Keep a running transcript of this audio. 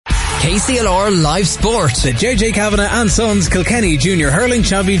KCLR Live Sport. The JJ Kavanagh and Sons Kilkenny Junior Hurling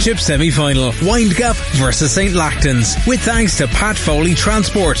Championship semi-final. Windgap versus St Lachtains. With thanks to Pat Foley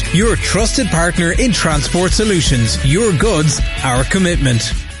Transport, your trusted partner in transport solutions. Your goods, our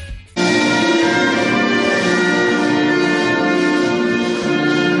commitment.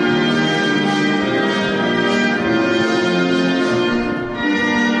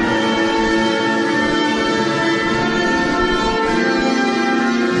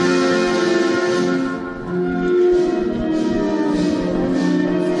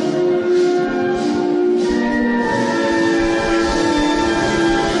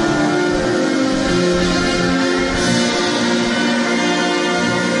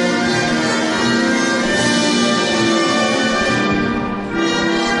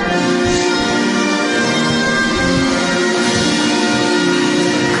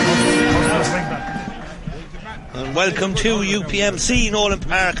 Welcome to UPMC Nolan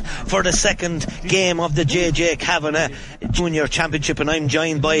Park for the second game of the JJ Kavanagh Junior Championship, and I'm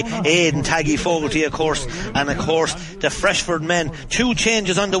joined by Aidan Taggy Fogarty, of course, and of course the Freshford men. Two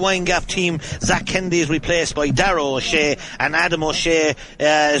changes on the Windgap team. Zach Kennedy is replaced by Darrow O'Shea, and Adam O'Shea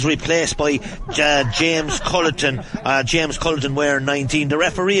is replaced by James Culleton. James Culleton wearing 19. The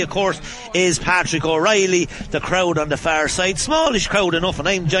referee, of course, is Patrick O'Reilly. The crowd on the far side, smallish crowd enough, and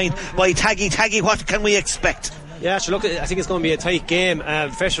I'm joined by Taggy. Taggy, what can we expect? Yeah, sure, look, I think it's going to be a tight game.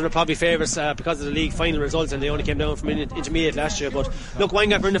 Freshford are probably favourites because of the league final results, and they only came down from intermediate last year. But look,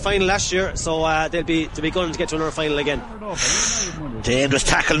 Windgap were in the final last year, so they'll be going to get to another final again. Dangerous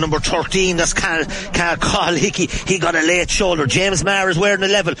tackle number 13. That's Carl Hickey. He got a late shoulder. James Maher is wearing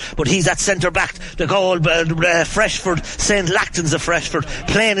 11, but he's at centre back. The goal, Freshford, St Lachtains of Freshford,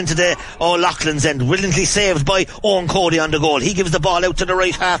 playing into the O'Loughlin's end. Brilliantly saved by Owen Cody on the goal. He gives the ball out to the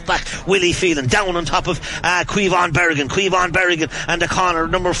right half back, Willie Phelan, down on top of Quevon Berrigan, and the corner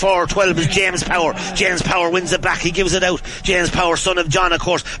number 4-12 is James Power. James Power wins it back, he gives it out. James Power, son of John, of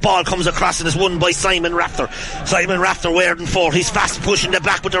course. Ball comes across and is won by Simon Rafter. Simon Rafter wearing 4. He's fast pushing the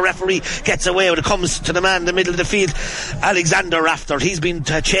back, but the referee gets away when it comes to the man in the middle of the field, Alexander Rafter. He's been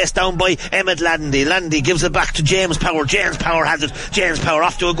chased down by Emmett Landy. Landy gives it back to James Power. James Power has it. James Power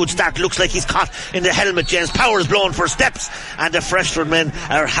off to a good start. Looks like he's caught in the helmet. James Power is blown for steps, and the Freshford men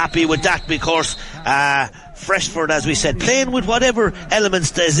are happy with that because Freshford, as we said, playing with whatever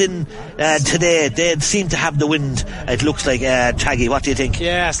elements there's in today. They seem to have the wind, it looks like. Taggy, what do you think?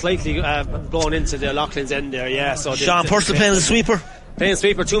 Yeah, slightly blown into the Loughlin's end there, yeah. So Sean Purcell playing as a sweeper? Playing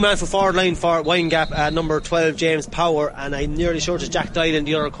sweeper, 2-man for forward line for Windgap, number 12 James Power, and I'm nearly sure it's Jack Doyle in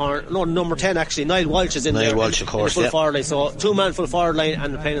the other corner. No, number 10 actually, Niall Walsh is in there. Niall Walsh, of course, full forward line. So 2-man full forward line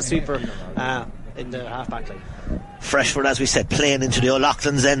and playing a sweeper in the half back line. Freshford, as we said, playing into the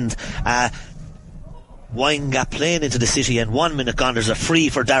O'Loughlin's end. Windgap playing into the city, and 1 minute gone. There's a free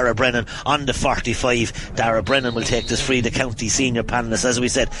for Dara Brennan on the 45. Dara Brennan will take this free, the county senior panelist. As we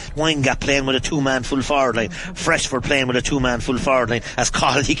said, Windgap playing with a 2-man full forward line, Freshford playing with a 2-man full forward line, as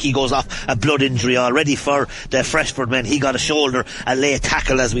Carl Hickey goes off a blood injury already for the Freshford men. He got a shoulder, a late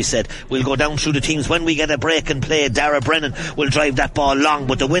tackle. As we said, we'll go down through the teams when we get a break and play. Dara Brennan will drive that ball long,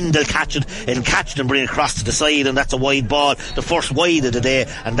 but the wind will catch it. It'll catch it and bring it across to the side, and that's a wide ball, the first wide of the day,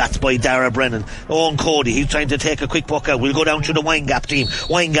 and that's by Dara Brennan. Owen Cody, he's trying to take a quick buck out. We'll go down to the Windgap team.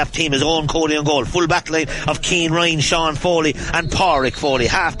 Windgap team is Owen Cody on goal. Full back line of Keane Ryan, Sean Foley and Pádraig Foley.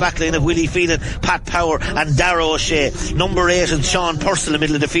 Half back line of Willie Phelan, Pat Power and Darrow O'Shea. Number 8 is Sean Purcell in the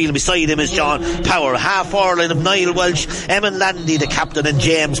middle of the field. Beside him is John Power. Half forward line of Niall Welch, Eamon Landy the captain, and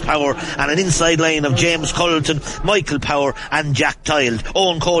James Power, and an inside line of James Culleton, Michael Power and Jack Doyle.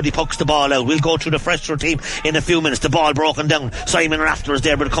 Owen Cody pucks the ball out. We'll go through the Freshford team in a few minutes. The ball broken down. Simon Rafter is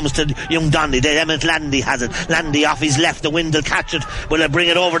there, but it comes to young Donnelly. Then Emmett Landy has it. Landy off his left, the wind will catch it. Will it bring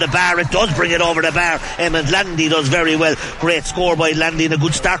it over the bar? It does bring it over the bar. Emmett Landy does very well. Great score by Landy and a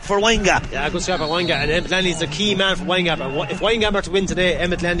good start for Windgap. Yeah, good start by Windgap, and Emmett Landy is the key man for Windgap. And if Windgap are to win today,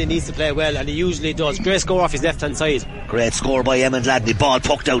 Emmett Landy needs to play well, and he usually does. Great score off his left hand side. Great score by Emmett Landy. Ball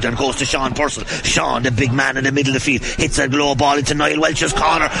pucked out and goes to Sean Purcell. Sean, the big man in the middle of the field, hits a low ball into Niall Welch's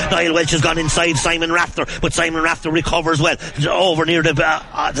corner. Niall Welch has gone inside Simon Rafter, but Simon Rafter recovers well over near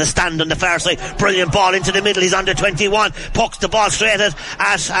the stand on the far side. Brilliant ball into the middle. He's under 21, pucks the ball straight at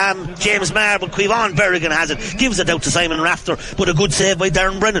James Maher, but Quevon Berrigan has it, gives it out to Simon Rafter, but a good save by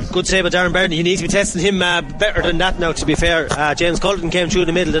Darren Brennan. Good save by Darren Brennan. You need to be testing him better than that now, to be fair. James Culleton came through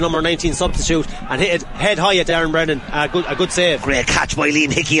the middle, the number 19 substitute, and hit it head high at Darren Brennan. A good save. Great catch by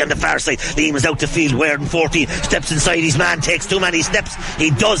Liam Hickey on the far side. Liam is out the field wearing 14, steps inside his man, takes too many steps.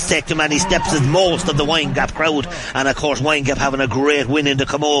 He does take too many steps, as most of the Windgap crowd, and of course Windgap having a great win in the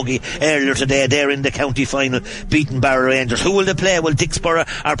Camogie earlier today. They're in the the county final, beating Barrow Rangers. Who will they play? Well, Dixborough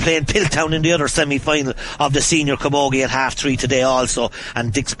are playing Piltown in the other semi-final of the senior camogie at 3:30 today also,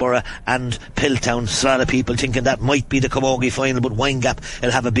 and Dixborough and Piltown. A lot of people thinking that might be the camogie final, but Windgap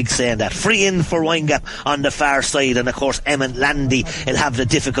will have a big say in that. Free in for Windgap on the far side, and of course Emmett Landy will have the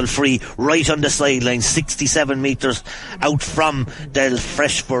difficult free right on the sideline, 67 metres out from the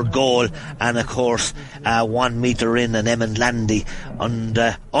Freshford goal, and of course 1 metre in, and Emmett Landy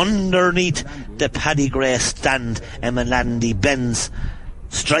underneath the Paddy Gray stand. Emmett Landy bends,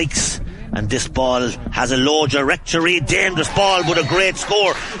 strikes, and this ball has a low trajectory. Dangerous ball, but a great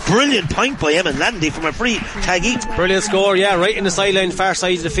score. Brilliant point by Emmett Landy from a free. Taggy. Brilliant score, yeah, right in the sideline, far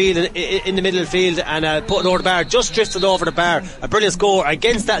side of the field, in the middle of the field, and put it over the bar, just drifted over the bar. A brilliant score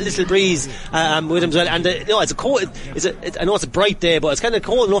against that little breeze with him as well. And it's a cold. I know it's a bright day, but it's kind of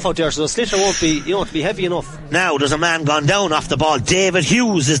cold enough out there, so the slitter won't be, to be heavy enough. Now there's a man gone down off the ball. David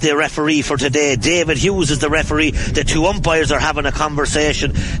Hughes is the referee for today. David Hughes is the referee. The two umpires are having a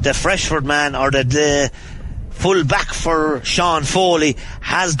conversation. The Freshford man, or the full back for Sean Foley,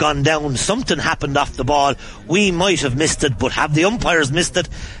 has gone down. Something happened off the ball. We might have missed it, but have the umpires missed it?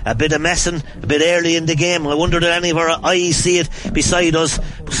 A bit of messing, a bit early in the game. I wonder did any of our eyes see it beside us.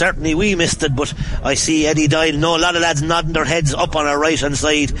 Certainly we missed it, but I see Eddie Doyle. No, a lot of lads nodding their heads up on our right hand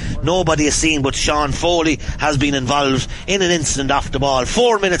side. Nobody has seen, but Sean Foley has been involved in an incident off the ball.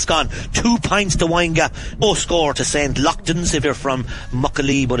 4 minutes gone, 2 points to Windgap, no score to St Lachtains if you're from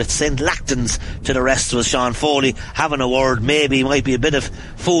Muckalee, but it's St Lachtains to the rest of us. Sean Foley having a word, maybe might be a bit of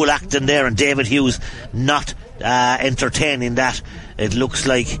fool acting there, and David Hughes not entertaining that. It looks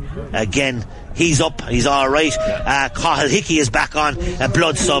like again he's up, he's alright. Cathal Hickey is back on, a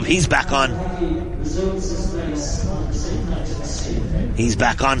blood sub, he's back on. He's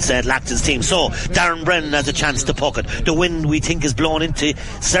back on St Lachtain's team. So Darren Brennan has a chance to puck it. The wind we think is blown into,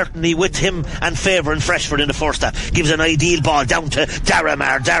 certainly with him and favouring Freshford in the first half. Gives an ideal ball down to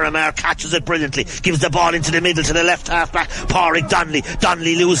Darramar. Darramar catches it brilliantly, gives the ball into the middle to the left half back Pádraig Donnelly.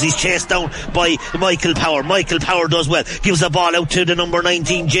 Donnelly loses, chased down by Michael Power. Michael Power does well, gives the ball out to the number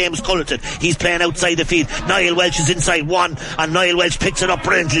 19 James Cullerton. He's playing outside the field. Niall Welch is inside one, and Niall Welch picks it up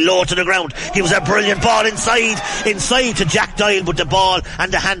brilliantly low to the ground, gives a brilliant ball inside to Jack Doyle, but the ball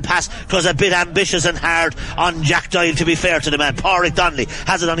and the hand pass was a bit ambitious and hard on Jack Doyle, to be fair to the man. Pádraig Donnelly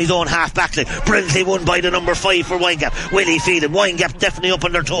has it on his own half back line, brilliantly won by the number 5 for Windgap, Willie Phelan. Windgap definitely up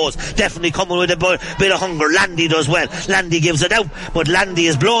on their toes, definitely coming with a bit of hunger. Landy does well, Landy gives it out, but Landy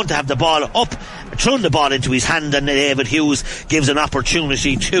is blown to have the ball up, thrown the ball into his hand, and David Hughes gives an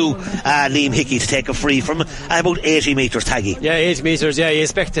opportunity to Liam Hickey to take a free from about 80 metres. Taggy. Yeah, 80 metres, yeah, you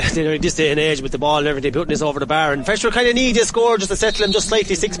expect this day and age with the ball and everything, putting this over the bar, and Freshford kind of need a score just to settle him just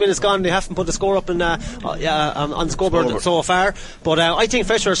slightly. 6 minutes gone, they haven't put the score up on the scoreboard so far, but I think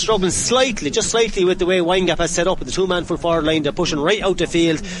Freshford are struggling just slightly with the way Windgap has set up with the two-man full forward line. They're pushing right out the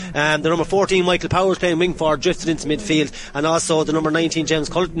field. The number 14 Michael Powers playing wing forward, drifted into midfield, and also the number 19 James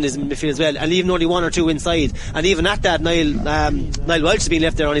Cullerton is in midfield as well, and leaving only one or two inside, and even at that Niall Welch has been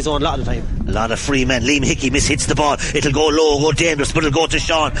left there on his own a lot of the time. A lot of free men. Liam Hickey mishits the ball, it'll go low, go dangerous, but it'll go to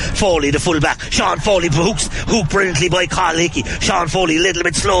Sean Foley, the full back. Sean Foley hooked brilliantly by Cathal Hickey. Sean Foley a little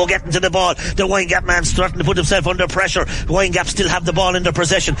bit slow getting to the ball. The Windgap man starting to put himself under pressure. Windgap still have the ball in their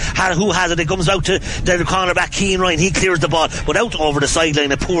possession. Who has it? It comes out to the cornerback Keane Ryan. He clears the ball, but out over the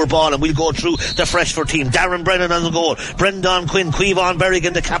sideline, a poor ball, and we'll go through the Freshford team. Darren Brennan on the goal, Brendan Quinn, Quivon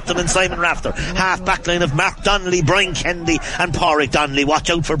Berrigan the captain, and Simon Rafter. Half back line of Mark Donnelly, Brian Kennedy and Pádraig Donnelly. Watch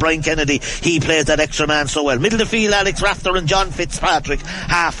out for Brian Kennedy, he plays that extra man so well. Middle of the field, Alex Rafter and John Fitzpatrick.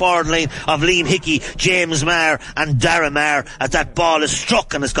 Half forward line of Liam Hickey, James Marr and Darren Marr, as that ball is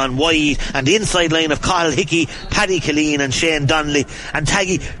struck and it's gone wide. And the inside line of Cathal Hickey, Paddy Killeen and Shane Donnelly. And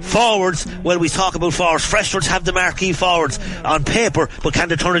Taggy, forwards, well, we talk about forwards. Freshfords have the marquee forwards on paper, but can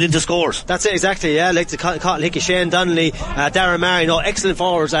they turn it into scores? That's it, exactly, yeah. Like the Cathal Hickey, Shane Donnelly, Darren Marr, excellent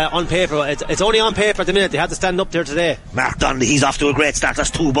forwards on paper. It's only on paper at the minute. They had to stand up there today. Mark Donnelly, he's off to a great start.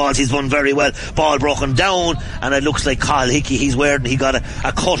 That's 2 balls he's won very well. Ball broken down, and it looks like Cathal Hickey, he got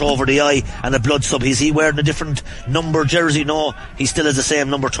a cut over the eye and a blood sub. Is he wearing a different number jersey? No, he still has the same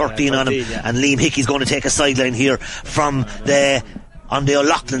number 13 on him. Yeah. And Liam Hickey's going to take a sideline here from on the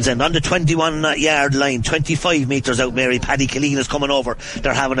O'Loughlin's end, on the 21 yard line, 25 metres out. Mary Paddy Killeen is coming over.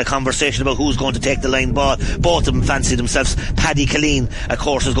 They're having a conversation about who's going to take the line ball. Both of them fancy themselves. Paddy Killeen, of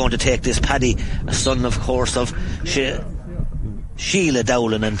course, is going to take this. Paddy, a son, of course, of Sheila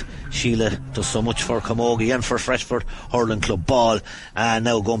Dowling, and Sheila does so much for Camogie and for Freshford Hurling Club. Ball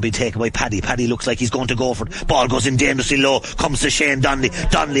now going to be taken by Paddy. Paddy looks like he's going to go for it. Ball goes in dangerously low, comes to Shane Donnelly.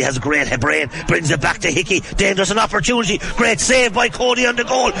 Donnelly has a great brain, brings it back to Hickey. Dangerous, an opportunity. Great save by Cody on the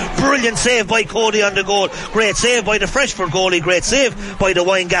goal. Brilliant save by Cody on the goal. Great save by the Freshford goalie. Great save by the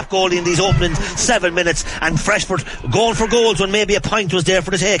Windgap goalie in these opening 7 minutes. And Freshford going for goals when maybe a point was there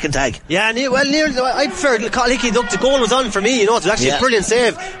for the taking tag. Yeah, I prefer Hickey. The goal was on for me, it was actually a brilliant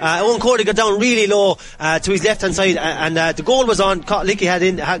save. Owen Cody got down really low to his left hand side, and the goal was on. Hickey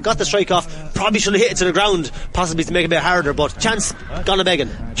got the strike off. Probably should have hit it to the ground, possibly to make it a bit harder, but chance gone a begging.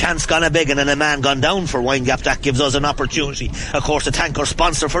 Chance gone a begging, and a man gone down for Windgap. That gives us an opportunity, of course, to thank our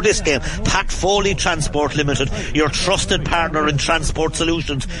sponsor for this game, Pat Foley Transport Limited, your trusted partner in transport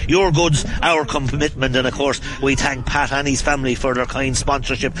solutions. Your goods, our commitment. And of course we thank Pat and his family for their kind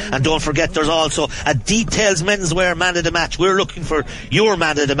sponsorship. And don't forget, there's also a Details menswear man of the match. We're looking for your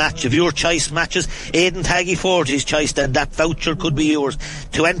man of the match. If your choice matches Aidan Taggy Forty's choice, then that voucher could be yours.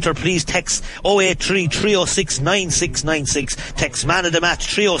 To enter, please text 083 306 9696. Text man of the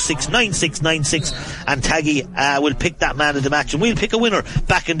match 306 9696, and Taggy will pick that man of the match, and we'll pick a winner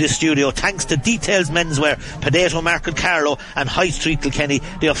back in the studio. Thanks to Details Menswear, Potato Market Carlow and High Street Kilkenny,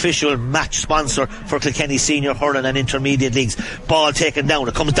 the official match sponsor for Kilkenny Senior Hurling and Intermediate Leagues. Ball taken down,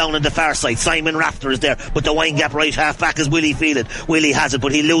 it comes down on the far side. Simon Rafter is there, but the Windgap right half back is Willie Phelan. Willie has it,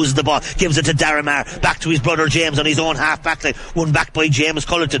 but he loses the ball, gives it to Darramar, back to his brother James on his own half back line, won back by James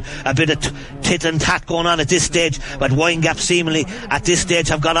Cullerton. A bit of tit and tat going on at this stage, but Windgap seemingly at this stage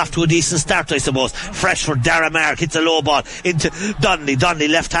have got off to a decent start, I suppose. Freshford, Darramar hits a low ball into Donnelly. Donnelly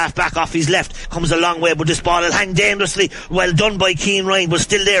left half back off his left, comes a long way, but this ball will hang dangerously. Well done by Keane Ryan, but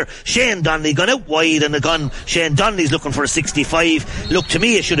still there. Shane Donnelly gone out wide, and Shane Donnelly's looking for a 65. Look, to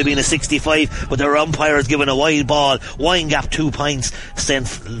me it should have been a 65, but their umpire has given a wide ball. Windgap 2 points, St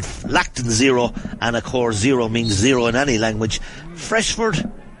Lachtain 0, and of course 0 means 0 in any language.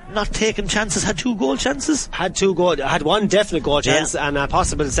 Freshford not taking chances, had 2 goal chances. Had 1 definite goal chance, and a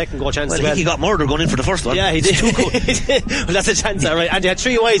possible second goal chance. Well, he got murder going in for the first one. Yeah, he did. 2 goals. Well, that's a chance, right? And he had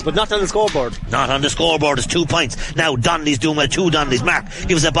 3 wides, but not on the scoreboard. Not on the scoreboard. It's 2 points. Now Donnelly's doing well. 2 Donnellys. Mark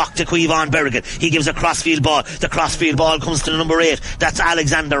gives a back to Quivon Berrigan. He gives a crossfield ball. The crossfield ball comes to the number 8. That's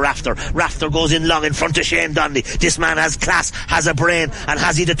Alexander Rafter. Rafter goes in long in front of Shane Donnelly. This man has class, has a brain, and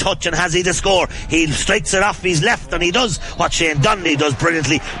has he the touch, and has he the score. He strikes it off his left, and he does what Shane Donnelly does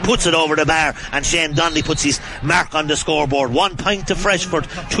brilliantly. Puts it over the bar, and Shane Donnelly puts his mark on the scoreboard. 1 point to Freshford,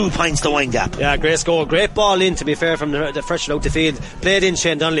 2 points to Windgap. Yeah, great score, great ball in, to be fair, from the Freshford out the field. Played in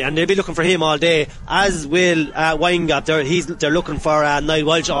Shane Donnelly, and they'll be looking for him all day, as will Windgap. They're looking for Niall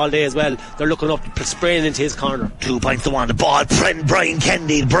Welch all day as well. They're looking up, spraying into his corner. 2 points to 1. The ball, Brian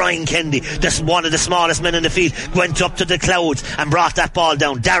Kennedy, this one of the smallest men in the field, went up to the clouds and brought that ball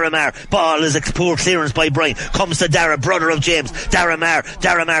down. Darramar, ball is a poor clearance by Brian, comes to Dara, brother of James.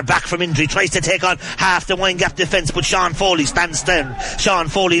 Darramar back from injury, tries to take on half the Windgap defence, but Sean Foley stands down. Sean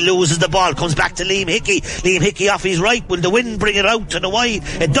Foley loses the ball, comes back to Liam Hickey off his right. Will the wind bring it out to the wide?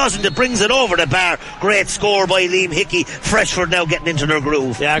 It doesn't, it brings it over the bar. Great score by Liam Hickey. Freshford now getting into their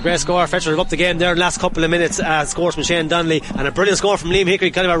groove. Yeah, great score. Freshford up the game there in the last couple of minutes. Scores from Shane Donnelly, and a brilliant score from Liam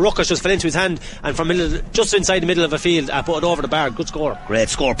Hickey. Kind of a ruckus just fell into his hand, and from just inside the middle of a field, put it over the bar. Good score. Great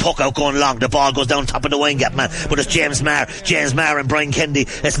score. Puck out going long, the ball goes down top of the Windgap man, but it's James Marr and Brian Kennedy.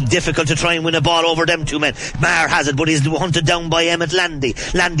 It's difficult to try and win a ball over them 2 men. Marr has it, but he's hunted down by Emmett Landy,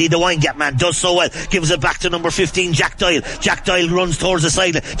 the Windgap man, does so well, gives it back to number 15, Jack Doyle runs towards the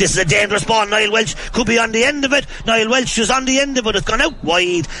sideline. This is a dangerous ball. Niall Welch could be on the end of it. Niall Welch is on the end of it. It's gone out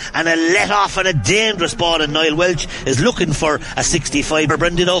wide, and a let off, and a dangerous ball, and Niall Welch is looking for a 65.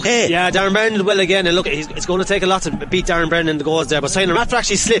 Brendan did okay. Yeah, Darren Brennan did well again, and look, it's going to take a lot to beat Darren Brennan in the goals there, but Simon Rafter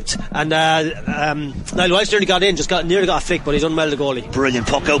actually slipped, and Niall Welch nearly got in, nearly got a flick, but he's done well, the goalie. Brilliant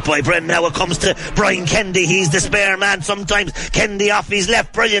puck out by Brennan. Now it comes to Brian Kennedy. He's the spare man sometimes. Kennedy off his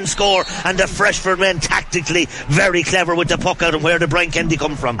left, brilliant score, and the Freshford men tactically very clever with the puck out. And where did Brian Kennedy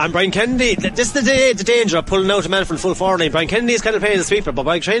come from? And Brian Kennedy, this is the danger of pulling out a man from full forward line. Brian Kennedy is kind of playing the sweeper, but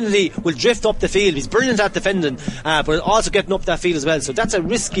Brian Kennedy will drift up the field. He's brilliant at defending, but also getting up that field as well. So that's a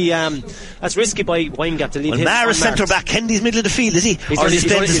risky by Windgap to leave him. Marr is centre back. Kennedy's middle of the field, is he? He's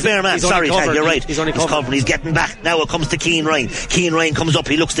the spare man. Sorry, Tag, you're right. He's covering. He's getting back. Now it comes to Keane Ryan. Keane Ryan comes up.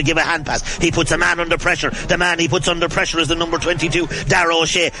 He looks to give a hand pass. He puts a man under pressure. The man he puts under pressure is the number 22, Dara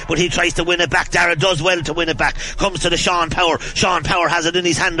O'Shea, but he tries to win it back. Dara does well to win it back. Comes to the Sean Power. Sean Power has it in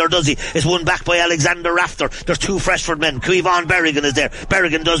his hand, or does he? It's won back by Alexander Rafter. There's 2 Freshford men. Quivon Berrigan is there.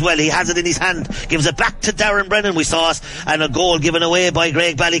 Berrigan does well. He has it in his hand. Gives it back to Darren Brennan. We saw us, and a goal given away by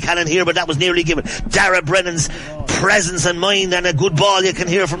Greg Ballycannon here, but that was nearly given. Dara Brennan's presence and mind, and a good ball you can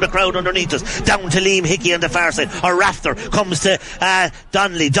hear from the crowd underneath us. Down to Liam Hickey on the far side. Or Rafter comes to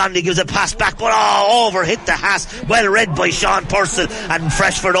Donnelly. Donnelly gives a pass back, but over hit the Haas. Well read by Sean Purcell, and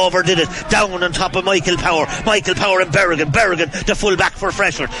Freshford overdid it. Down on top of Michael Power and Berrigan the full back for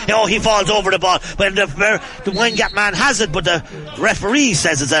Freshford. He falls over the ball when the Windgap man has it, but the referee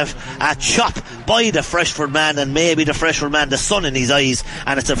says it's a chop by the Freshford man, and maybe the Freshford man, the sun in his eyes,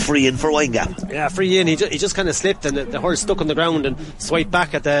 and it's a free in for Windgap. Yeah, free in. He just kind of slipped, and the horse stuck on the ground and swiped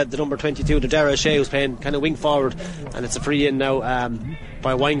back at the number 22, the Dara Shea, who's playing kind of wing forward, and it's a free in now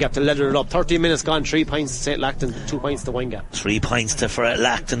by Windgap to leather it up. 13 minutes gone, 3 points to St Lachtain, 2 points to Windgap. 3 points to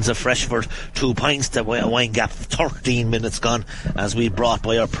Lachtains of Freshford, 2 points to Windgap. 13 minutes gone, as we brought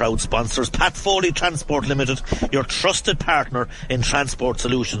by our proud sponsors, Pat Foley Transport Limited, your trusted partner in transport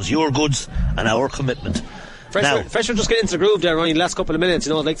solutions, your goods and our commitment. Freshford just getting into the groove there, Ryan, last couple of minutes.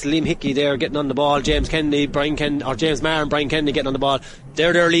 Like Liam Hickey there getting on the ball, James Marr and Brian Kennedy getting on the ball.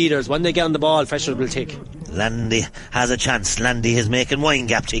 They're their leaders. When they get on the ball, Freshford will tick. Landy has a chance. Landy is making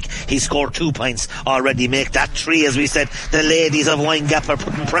Windgap tick. He scored 2 points already. Make that 3, as we said. The ladies of Windgap are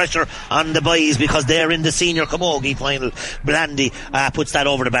putting pressure on the boys because they're in the senior camogie final. Landy puts that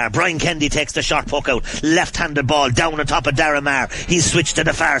over the bar. Brian Kennedy takes the short puck out. Left-handed ball down on top of Darragh Maher. He's switched to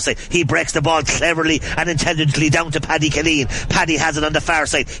the far side. He breaks the ball cleverly and intelligently down to Paddy Killeen. Paddy has it on the far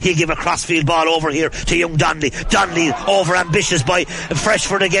side. He'll give a crossfield ball over here to young Donnelly. Donnelly over ambitious by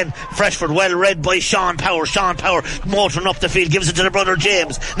Freshford again. Freshford well read by Sean Power motoring up the field, gives it to the brother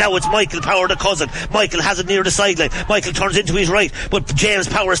James. Now it's Michael Power, the cousin. Michael has it near the sideline. Michael turns into his right, but James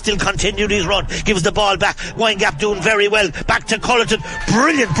Power still continued his run, gives the ball back. Windgap doing very well. Back to Culleton.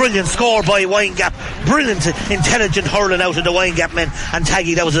 Brilliant score by Windgap. Brilliant intelligent hurling out of the Windgap men, and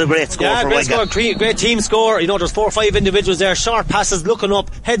Taggy, that was a great score for Windgap. Great team score. There's 4 or 5 individuals there, short passes, looking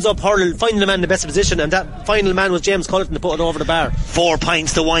up, heads up hurling, finding the man in the best position, and that final man was James Culleton to put it over the bar. 4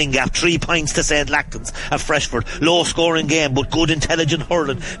 points to Windgap, 3 points to St Lachtains of Freshford. Low scoring game, but good intelligent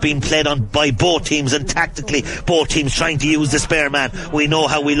hurling being played on by both teams, and tactically both teams trying to use the spare man. We know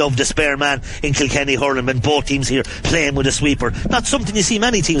how we love the spare man in Kilkenny hurling, and both teams here playing with a sweeper. Not something you see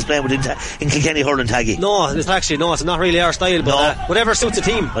many teams playing with in Kilkenny hurling, Taggy. No, it's not really our style, but whatever suits a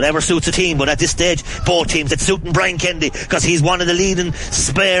team. But at this stage both teams, it's suiting Brian Kennedy because he's one of the leading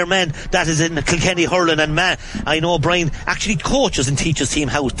spare men that is in Kilkenny hurling, and man, I know Brian actually coaches and teaches team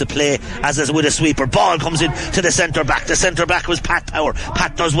how to play as with a sweeper. Ball comes in to the centre back. The centre back was Pat Power.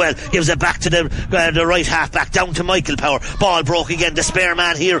 Pat does well, gives it back to the right half back, down to Michael Power. Ball broke again. The spare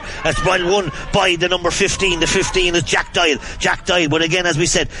man here, that's well won by the number 15. The 15 is Jack Doyle, but again, as we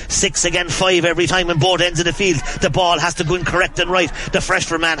said, 6 again 5 every time in both ends of the field. The ball has to go in correct and right. The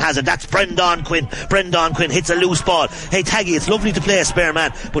Freshford man has it. That's Brendan Quinn hits a loose ball. Hey Taggy, it's lovely to play a spare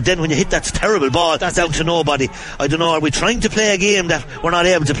man, but then when you hit that terrible ball, that's down to nobody. I don't know, are we trying to play a game that we're not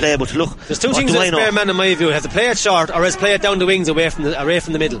able to play? But look, there's 2 things with a spare man in my view. You have to play it short, or else play it down the wings away from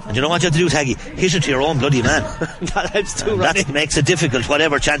the middle. And you know what you have to do, Taggy? Hit it to your own bloody man. That helps too, right? That makes it difficult,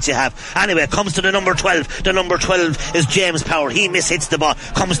 whatever chance you have. Anyway, it comes to the number 12. The number 12 is James Power. He mishits the ball.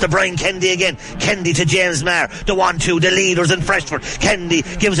 Comes to Brian Kennedy again. Kennedy to James Marr. The 1-2, the leaders in Freshford. Kennedy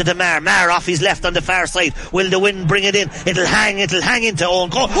gives it to Marr. Marr off his left on the far side. Will the wind bring it in? It'll hang into Owen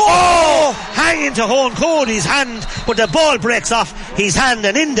Cody. Hang into Owen Cody's hand, but the ball breaks off his hand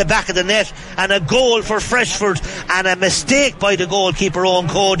and in the back of the net, and a goal for Freshford, and a mistake by the goalkeeper Owen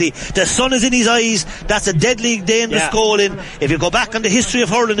Cody. The sun is in his eyes. That's a deadly dangerous goal in. If you go back on the history of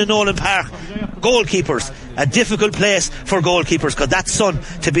hurling in Nolan Park, goalkeepers, a difficult place for goalkeepers, because that sun,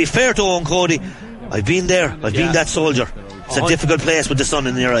 to be fair to Owen Cody, I've been there, I've been that soldier. It's a difficult place with the sun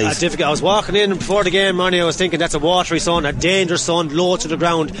in your eyes. I was walking in before the game, Marnie. I was thinking that's a watery sun, a dangerous sun, low to the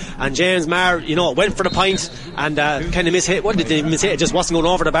ground. And James Marr, went for the point and kind of mishit. What did he mishit? It just wasn't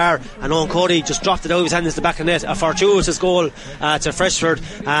going over the bar. And Owen Cody just dropped it out of his hand into the back of the net. A fortuitous goal to Freshford.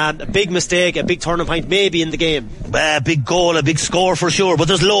 A big mistake, a big turning point maybe in the game. Big goal, a big score for sure. But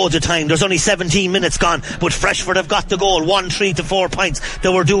there's loads of time. There's only 17 minutes gone. But Freshford have got the goal. 1-3 to 4 points. They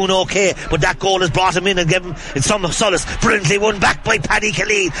were doing okay. But that goal has brought him in and given him some solace. Brilliantly won back by Paddy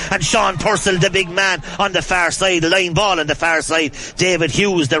Killeen and Sean Purcell, the big man on the far side. Line ball on the far side. David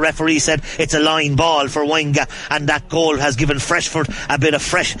Hughes, the referee, said it's a line ball for Windgap, and that goal has given Freshford a bit of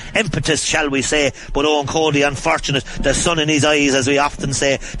fresh impetus, shall we say. But Owen Cody, unfortunate, the sun in his eyes, as we often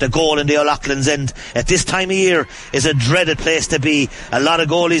say. The goal in the O'Loughlin's end at this time of year is a dreaded place to be. A lot of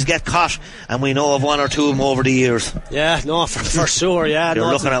goalies get caught, and we know of one or two of them over the years. Yeah, no, for sure. Yeah, you're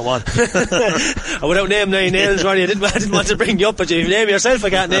looking at one. Without naming any names, Ronnie, I didn't want to bring you up, but if you name yourself, I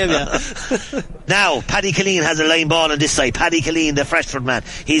can't name you. Now, Paddy Killeen has a line ball on this side. Paddy Killeen, the Freshford man,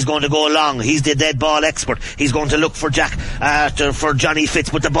 he's going to go along. He's the dead ball expert. He's going to look for for Johnny Fitz,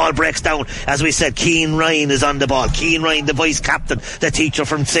 but the ball breaks down. As we said, Cian Ryan is on the ball. Cian Ryan, the vice captain, the teacher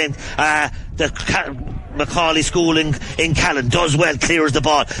from Macaulay School in Callan, does well, clears the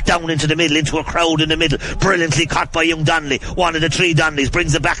ball down into the middle, into a crowd in the middle, brilliantly caught by young Donnelly, one of the three Donnellys,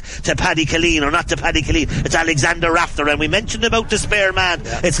 brings it back to Paddy Killeen, or not to Paddy Killeen, it's Alexander Rafter. And we mentioned about the spare man,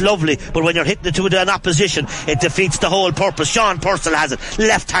 it's lovely, but when you're hitting it to an opposition, it defeats the whole purpose. Sean Purcell has it,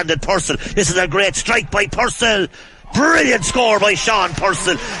 left-handed Purcell, this is a great strike by Purcell. Brilliant score by Sean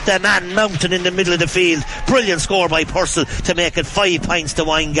Purcell, the man mountain in the middle of the field. Brilliant score by Purcell to make it 5 points to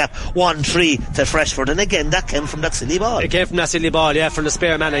Windgap, 1-3 to Freshford. And again, that came from that silly ball. It came from that silly ball, yeah, from the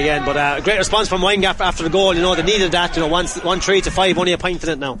spare man again. But a great response from Windgap after the goal. You know, they needed that. You know, 1-3 to 5, only a point in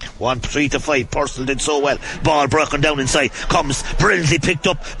it now. 1-3 to 5. Purcell did so well. Ball broken down inside. Comes brilliantly picked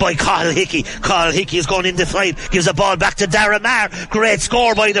up by Kyle Hickey. Kyle Hickey is going in the side. Gives the ball back to Dara Maher. Great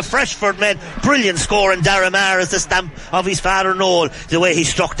score by the Freshford men. Brilliant score, and Dara Maher is the stamp of his father Noel, the way he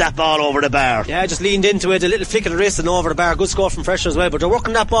struck that ball over the bar. Yeah, just leaned into it, a little flick of the wrist and over the bar. Good score from Freshford as well, but they're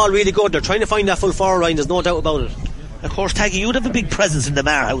working that ball really good. They're trying to find that full forward line, there's no doubt about it. Of course, Taggy, you'd have a big presence in the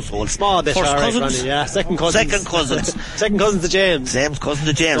Maher household. Small bit, first cousins, cousins, yeah, second cousins. Second cousins to James. Same cousin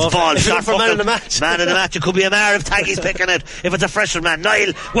to James. Ball shot for man of the match. Man of the match. It could be a Maher if Taggy's picking it. If it's a Freshford man,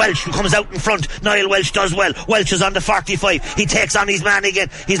 Niall Welsh who comes out in front. Niall Welsh does well. Welsh is on the 45. He takes on his man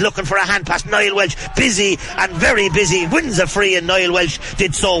again. He's looking for a hand pass. Niall Welsh, busy and very busy, wins a free, and Niall Welsh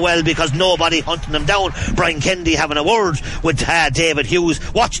did so well because nobody hunting him down. Brian Kennedy having a word with David Hughes.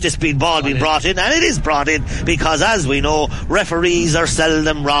 Watch this big ball being brought in, and it is brought in because, as we know, referees are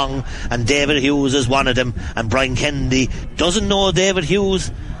seldom wrong, and David Hughes is one of them. And Brian Kennedy doesn't know David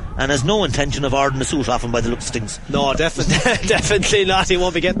Hughes and has no intention of ordering the suit off him by the looks of things. No, definitely not. He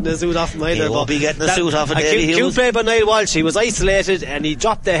won't be getting the suit off him either. He won't be getting the suit off of David Hughes. Cute play by Niall Walsh. He was isolated and he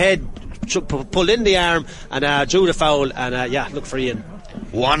dropped the head, pulled in the arm and drew the foul, and look for Ian.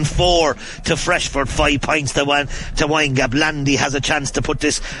 1-4 to Freshford, 5 points to Windgap. Landy has a chance to put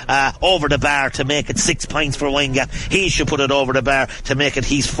this over the bar to make it 6 points for Windgap. He should put it over the bar to make it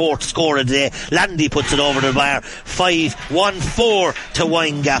his 4th score of the day. Landy puts it over the bar. 1-4 to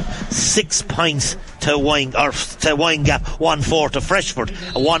Windgap, 6 points to Windgap, 1-4 to Freshford.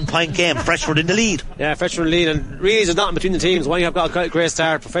 A 1 point game, Freshford in the lead. Yeah, Freshford in the lead, and really there's nothing between the teams. Windgap got a great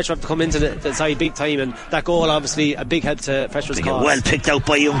start, but Freshford have to come into the side big time, and that goal obviously a big help to Freshford's cause. Well picked out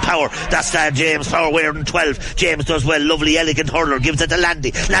by young Power. That's James Power wearing 12. James does well, lovely elegant hurler, gives it to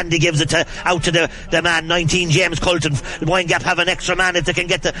Landy. Landy gives it out to the man 19, James Colton. Windgap have an extra man if they can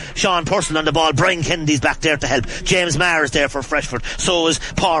get the Sean Purcell on the ball. Brian Kennedy's back there to help. James Maher is there for Freshford. So is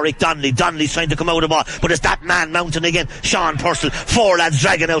Pádraig Donnelly. Donnelly's trying to come out of the ball, but it's that man mountain again, Sean Purcell. 4 lads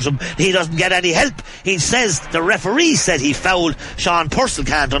dragging out him. He doesn't get any help. He says, the referee said he fouled. Sean Purcell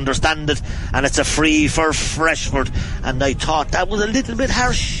can't understand it, and it's a free for Freshford. And I thought that was a little bit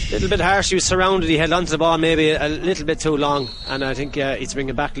harsh. He was surrounded, he held onto the ball maybe a little bit too long, and I think he's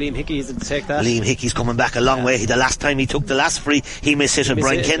bringing back Liam Hickey to take that. Liam Hickey's coming back a long way. The last time he took the last free, he missed it.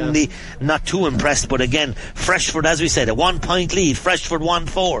 Brian Kennedy not too impressed, but again, Freshford, as we said, a 1 point lead. Freshford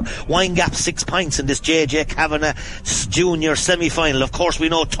 1-4. Windgap 6 points in this JJ Kavanagh junior semi-final. Of course, we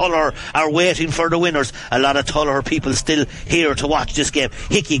know Tuller are waiting for the winners. A lot of Tuller people still here to watch this game.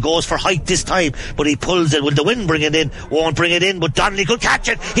 Hickey goes for height this time, but he pulls it. Will the wind bring it in? Won't bring it in, but Donnelly could catch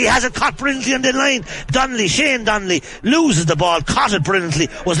it. He has it caught brilliantly on the line. Shane Donnelly loses the ball, caught it brilliantly,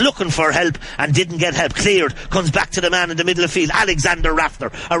 was looking for help and didn't get help. Cleared, comes back to the man in the middle of the field, Alexander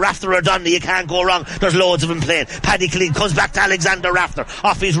Rafter. A Rafter or Donnelly, you can't go wrong. There's loads of them playing. Paddy Killeen comes back to Alexander Rafter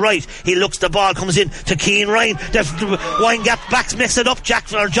off his right. He looks, the ball comes in to Cian Ryan. The Windgap backs mix it up.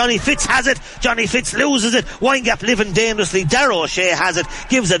 Johnny Fitz has it. Johnny Fitz loses it. Windgap living dangerously. Darrow O'Shea has it.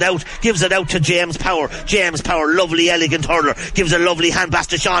 Gives it out to James Power. James Power, lovely elegant hurler, gives a lovely hand pass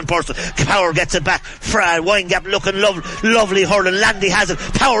to Sean Purcell. Power gets it back. Windgap looking lovely hurling. Landy has it.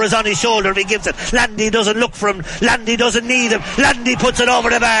 Power is on his shoulder if he gives it. Landy doesn't look for him. Landy doesn't need him. Landy puts it over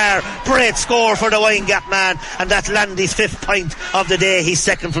the bar. Great score for the Windgap man, and that's Landy's 5th point of the day. He's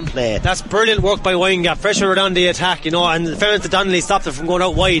second from play. That's brilliant work by Windgap. Freshford on the attack, and the fairness to Donnelly stopped it from going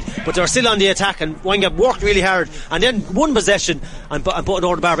out wide, but they're still on the attack, and Windgap worked really hard, and then one possession and put it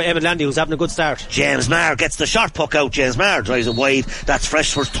over the bar by Emmett Landy, who's having a good start. James Maher gets the short puck out. James Maher drives it wide. That's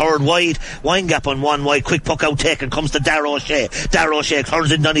Freshford's 3rd wide. Windgap on 1 wide. Quick puck out taken. Comes to Darrow O'Shea. Darrow O'Shea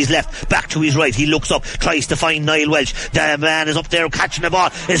turns in on his left. Back to his right. He looks up. Tries to find Niall Welsh. The man is up there catching the ball.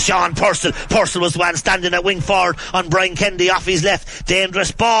 It's Sean Purcell. Purcell was the one standing at wing forward on Brian Kennedy off his left.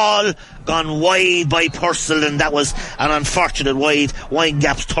 Dangerous ball. gone wide by Purcell, and that was an unfortunate wide.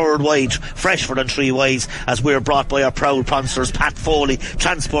 Windgap's third wide, Freshford on 3 wides, as we're brought by our proud sponsors, Pat Foley,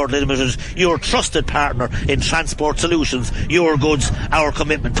 Transport Limited, your trusted partner in transport solutions, your goods, our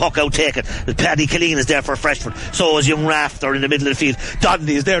commitment. Puck out taken. Paddy Killeen is there for Freshford, so is young Rafter in the middle of the field.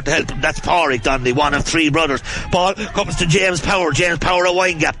 Donnelly is there to help him. That's Pádraig Donnelly, one of 3 brothers. Ball comes to James Power of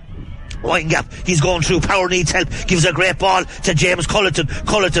Windgap. He's going through. Power needs help, gives a great ball to James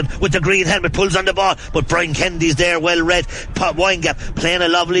Culleton with the green helmet, pulls on the ball, but Brian Kennedy's there, well read. Windgap playing a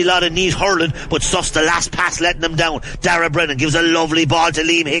lovely lot of neat hurling, but sussed the last pass, letting them down. Dara Brennan gives a lovely ball to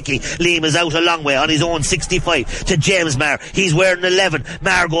Liam Hickey. Liam is out a long way on his own 65 to James Marr. He's wearing 11.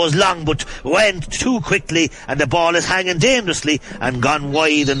 Marr goes long but went too quickly, and the ball is hanging dangerously and gone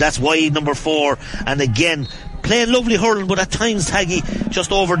wide, and that's wide number 4. And again, playing lovely hurling, but at times Taggy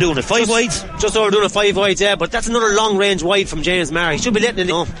just overdoing it. 5 wides? Just overdoing it, 5 wides, yeah, but that's another long range wide from James Marr. He should be letting it in.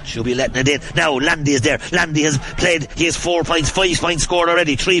 No, should be letting it in. Now Landy is there. Landy has played, he has 4 points, 5 points scored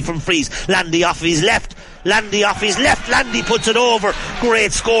already, 3 from frees. Landy off his left. Landy puts it over.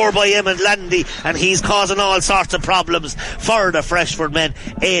 Great score by Emmett Landy, and he's causing all sorts of problems for the Freshford men.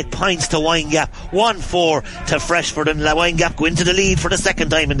 8 points to Windgap, 1-4 to Freshford, and Windgap go into the lead for the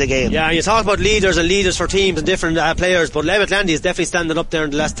second time in the game. Yeah, you talk about leaders for teams and different players, but Emmett Landy is definitely standing up there in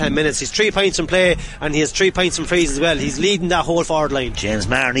the last 10 minutes. He's 3 points from play, and he has 3 points from frees as well. He's leading that whole forward line. James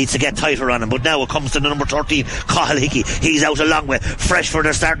Marr needs to get tighter on him, but now it comes to the number 13, Cathal Hickey. He's out a long way. Freshford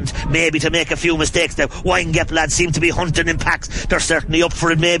are starting maybe to make a few mistakes now. Windgap lads seem to be hunting in packs. They're certainly up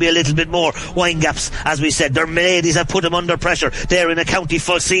for it maybe a little bit more. Windgaps, as we said, their ladies have put them under pressure. They're in a county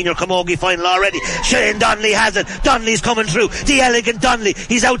senior camogie final already. Shane Donnelly has it. Donnelly's coming through. The elegant Donnelly.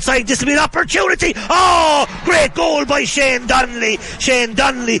 He's outside. This will be an opportunity. Oh, great goal by Shane Donnelly. Shane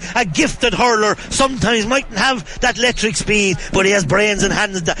Donnelly, a gifted hurler. Sometimes mightn't have that electric speed, but he has brains and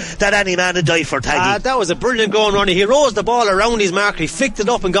hands that any man would die for, Taggy. That was a brilliant goal, Ronnie. He rose the ball around his marker. He flicked it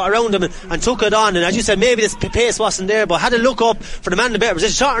up and got around him and took it on. And as you said, maybe this pace wasn't there, but had a look up for the man in the better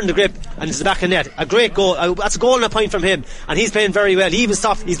position, shortened the grip, and it's the back of net. A great goal. That's a goal and a point from him, and he's playing very well. He even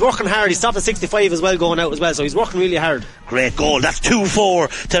stopped. He's working hard. He stopped at 65 as well, going out as well, so he's working really hard. Great goal. That's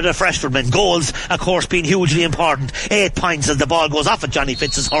 2-4 to the Freshford men. Goals, of course, being hugely important. 8 points as the ball goes off at Johnny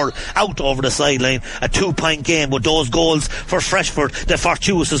Fitz's hurl out over the sideline. A 2-point game with those goals for Freshford. The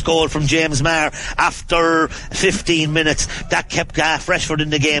fortuitous goal from James Marr after 15 minutes. That kept Freshford in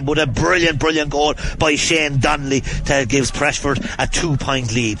the game, but a brilliant goal by Shane Donnelly that gives Freshford a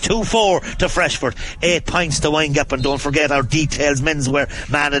 2-point lead. 2-4 to Freshford, 8 points to Windgap, and don't forget our Details Menswear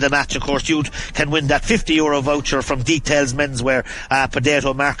man of the match. Of course, you can win that €50 voucher from Details Menswear,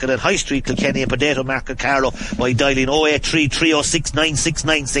 Potato Market at High Street, Kilkenny, and Potato Market, Carlow, by dialing 083 306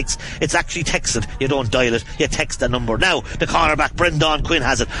 9696. It's actually texted. You don't dial it, you text the number. Now the cornerback Brendan Quinn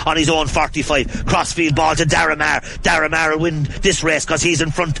has it on his own 45. Crossfield ball to Dara Marr. Dara Marr will win this race because he's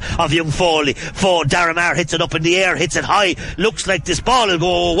in front of young Foley. Dara Marr hits it up in the air, hits it high. Looks like this ball will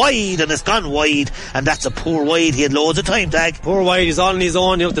go wide, and it's gone wide, and that's a poor wide. He had loads of time, Tag. Poor wide. He's on his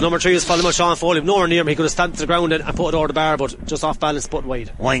own. The number 3 is following with Sean Foley. Nowhere near him. He could have stand to the ground and put it over the bar, but just off balance, put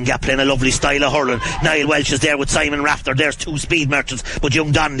wide. Windgap playing a lovely style of hurling. Niall Welch is there with Simon Rafter. There's 2 speed merchants, but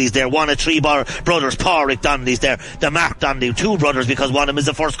young Donnelly's there. One of 3 brothers. Pádraig Donnelly's there. The Mark Donnelly, 2 brothers, because one of them is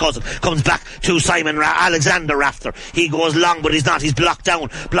the first cousin. Comes back to Alexander Rafter. He goes long, but he's not. He's blocked down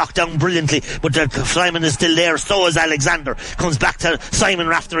brilliantly, but Simon is still there. So is Alexander. Comes back to Simon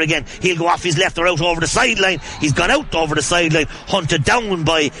Rafter again. He'll go off his left or out over the sideline. He's gone out over the sideline, hunted down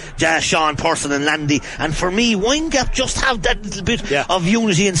by Sean Purcell and Landy. And for me, Windgap just have that little bit of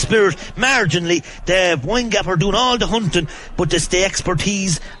unity and spirit. Marginally, the Windgap are doing all the hunting, but it's the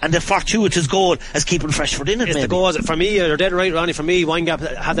expertise and the fortuitous goal as keeping Freshford in it. It's maybe the goals. For me, you're dead right, Ronnie. For me,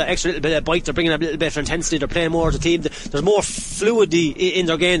 Windgap have that extra little bit of bite. They're bringing a little bit of intensity. They're playing more as a team. There's more fluidity in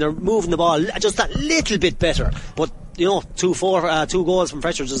their game. They're moving the ball just that little bit better. But 2-4, 2 goals from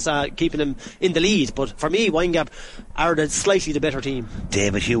Freshford just keeping them in the lead. But for me, Windgap are slightly the better team.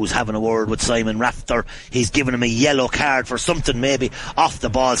 David Hughes having a word with Simon Rafter. He's given him a yellow card for something maybe off the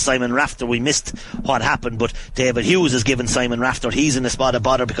ball. Simon Rafter, we missed what happened, but David Hughes has given Simon Rafter, he's in a spot of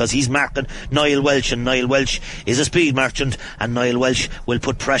bother because he's marking Niall Welch, and Niall Welch is a speed merchant, and Niall Welch will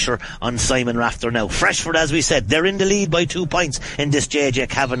put pressure on Simon Rafter now. Freshford, as we said, they're in the lead by 2 points in this JJ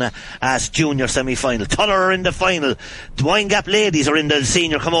Kavanagh as junior semi-final. Tunner are in the final The Windgap ladies are in the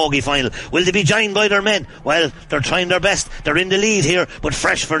senior camogie final. Will they be joined by their men? Well, they're trying their best. They're in the lead here, but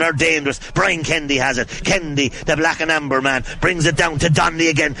Freshford are dangerous. Brian Kennedy has it. Kennedy, the black and amber man, brings it down to Donnelly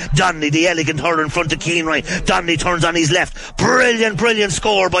again. Donnelly, the elegant hurler in front of Keenrine. Donnelly turns on his left. Brilliant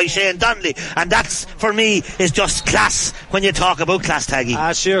score by Shane Donnelly. And that's, for me, is just class when you talk about class,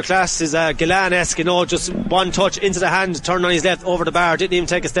 Taggy. Sheer class is Gillan-esque, just one touch into the hand, turn on his left over the bar, didn't even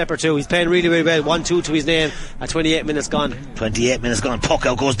take a step or two. He's playing really well. 1-2 to his name at 28 minutes gone. 28 minutes gone. Puck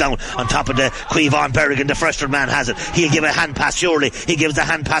out goes down on top of the Cuivon Berrigan. The Freshford man has it. He'll give a hand pass, surely. He gives the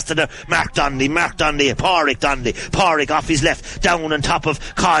hand pass to the Mark Donnelly, Pádraig Donnelly. Pádraig off his left, down on top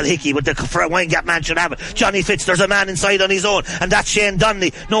of Carl Hickey, but the Windgap man should have it. Johnny Fitz, there's a man inside on his own, and that's Shane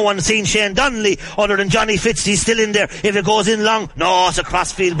Donnelly. No one's seen Shane Donnelly other than Johnny Fitz. He's still in there. If it goes in long, no, it's a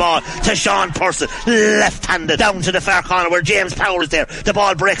crossfield ball to Sean Purcell, left-handed, down to the far corner where James Power is there. The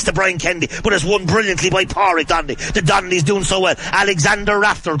ball breaks to Brian Kennedy, but it's won brilliantly by Pádraig Donnelly. The Donnelly's doing so well. Alexander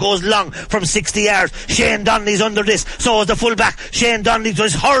Rafter goes long from 60 yards. Shane Donnelly's under this, so is the full-back. Shane Donnelly,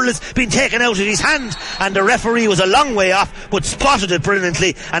 his hurl has been taken out of his hand, and the referee was a long way off, but spotted it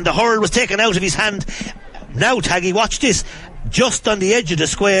brilliantly, and the hurl was taken out of his hand. Now, Taggy, watch this. Just on the edge of the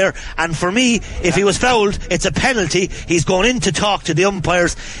square, and for me, if he was fouled, it's a penalty. He's going in to talk to the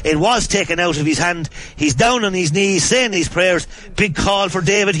umpires. It was taken out of his hand. He's down on his knees saying these prayers. Big call for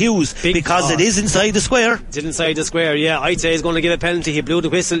David Hughes, because it is inside the square. It's inside the square, yeah. I'd say he's going to give a penalty. He blew the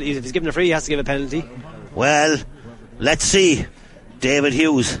whistle. If he's given a free, he has to give a penalty. Well, let's see. David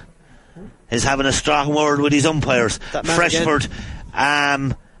Hughes is having a strong word with his umpires. Freshford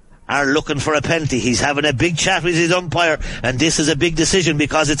are looking for a penalty. He's having a big chat with his umpire, and this is a big decision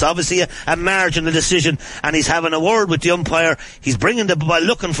because it's obviously a marginal decision, and he's having a word with the umpire. He's bringing the ball,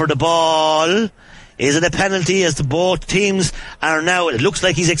 looking for the ball. Is it a penalty as the both teams are now? It looks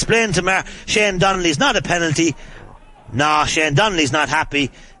like he's explained to Shane Donnelly it's not a penalty. No, Shane Donnelly's not happy.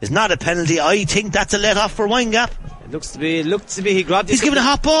 It's not a penalty. I think that's a let off for Windgap. It looks to be he grabbed it. He's given a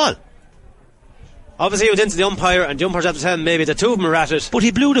hot ball. Obviously he went into the umpire, and the umpires have to tell him maybe the two of them are at it. But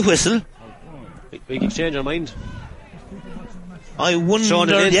he blew the whistle. We can change our mind. I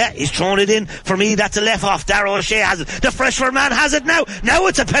wonder, yeah, he's thrown it in. For me, that's a left off. Darragh O'Shea has it. The Freshford man has it now. Now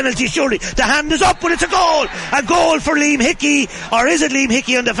it's a penalty, surely. The hand is up, but it's a goal. A goal for Liam Hickey. Or is it Liam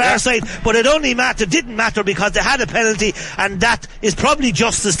Hickey on the far side? But it didn't matter because they had a penalty, and that is probably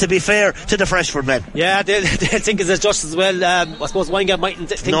justice, to be fair, to the Freshford men. Yeah, they think it's justice as well. I suppose Windgap mightn't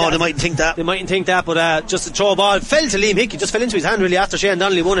think that. No, they mightn't think that. They mightn't think that, but just a throw ball fell to Liam Hickey, just fell into his hand really after Shane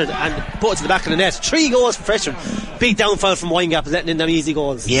Donnelly won it and put it to the back of the net. 3 goals for Freshford. Big downfall from Windgap, letting in them easy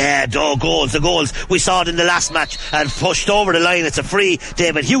goals. Yeah, the goals. We saw it in the last match and pushed over the line. It's a free.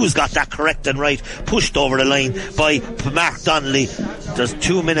 David Hughes got that correct and right. Pushed over the line by Mark Donnelly. There's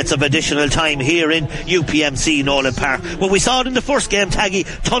 2 minutes of additional time here in UPMC Nolan Park. Well, we saw it in the first game, Taggy.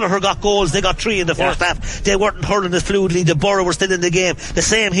 Tullaher got goals. They got 3 in the first half. They weren't hurling as fluidly. The Borough were still in the game. The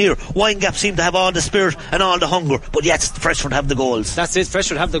same here. Windgap seemed to have all the spirit and all the hunger, but yet Freshford have the goals. That's it.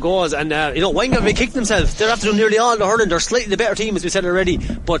 Freshford have the goals, and Windgap have kicked themselves. They're after doing nearly all the hurling. They're slightly the better team, as we said already,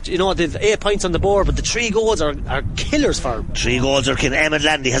 but they've 8 points on the board, but the 3 goals are killers for them. 3 goals are killing. Emmett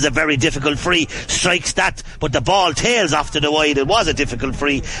Landy has a very difficult free, strikes that, but the ball tails off to the wide. It was a difficult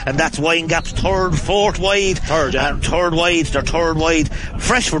free, and that's Windgap's third wide. They're third wide.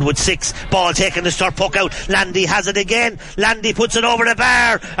 Freshford with 6. Ball taken to start, puck out. Landy has it again. Landy puts it over the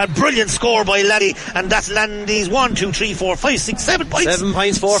bar. A brilliant score by Landy, and that's Landy's 1, 2, 3, 4, 5, 6, 7 points. 7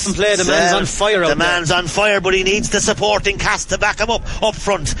 points, 4 from play. The man's on fire. The man's on fire, but he needs the supporting cast to back him up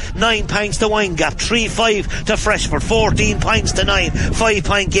front. 9 points to Windgap, 3-5 to Freshford, 14 points to 9.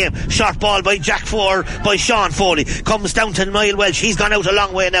 5-point game. Short ball by by Sean Foley. Comes down to Niall Welch. He's gone out a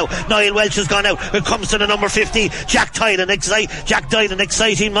long way now. Niall Welch has gone out. It comes to the number 15, Jack Doyle, an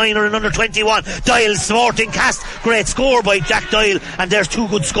exciting minor in under 21. Doyle's sporting cast. Great score by Jack Doyle, and there's 2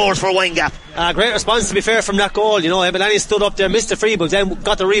 good scores for Windgap. Great response, to be fair, from that goal. Ebelani stood up there, missed the free, but then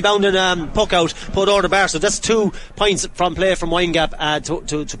got the rebounding puck out, put over the bar. So that's 2 points from play from Windgap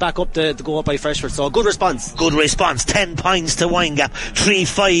to back up the goal by Freshford. So a good response. 10 points to Windgap,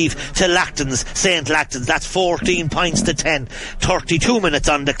 3-5 to Lachtains, St Lachtains. That's 14 points to 10. 32 minutes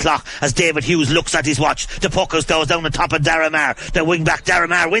on the clock as David Hughes looks at his watch. The puck goes down on top of Darragh. The wing back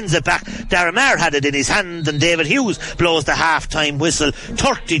Darragh wins it back. Darragh had it in his hand, and David Hughes blows the half time whistle.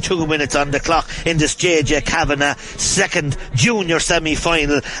 32 minutes on the o'clock in this JJ Kavanagh second junior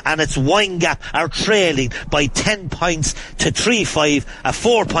semi-final, and it's Windgap are trailing by 10 points to 3-5, a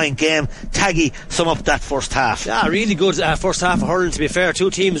 4-point game. Taggy, sum up that first half. Yeah, really good first half of hurling, to be fair. Two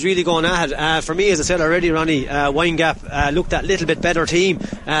teams really going ahead. For me, as I said already, Ronnie, Windgap looked at a little bit better team.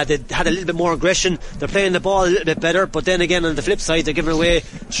 They had a little bit more aggression. They're playing the ball a little bit better, but then again on the flip side they're giving away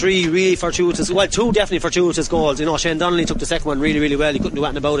three really fortuitous, well, two definitely fortuitous goals. You know, Shane Donnelly took the second one really, really well. He couldn't do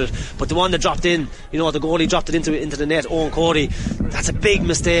anything about it, but the one that dropped in, you know, the goalie dropped it into the net, Owen Cody, that's a big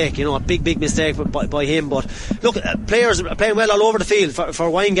mistake, you know, a big mistake by him. But look, players are playing well all over the field. For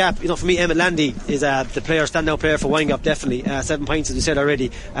Windgap, you know, for me, Emmett Landy is the standout player for Windgap, definitely. 7 points, as we said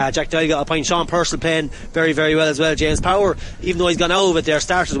already. Jack Doyle got a point. Sean Purcell playing very, very well as well. James Power, even though he's gone out of it there,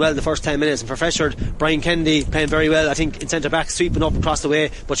 started well in the first 10 minutes. And for Freshford, Brian Kennedy playing very well, I think, in centre back, sweeping up across the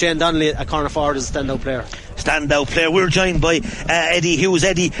way. But Shane Donnelly at corner forward is a standout player. We're joined by Eddie Hughes.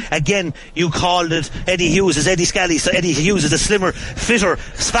 Eddie, again, you called it. Eddie Hughes is Eddie Scally. So Eddie Hughes is a slimmer, fitter,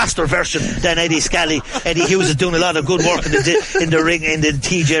 faster version than Eddie Scally. Eddie Hughes is doing a lot of good work in the ring in the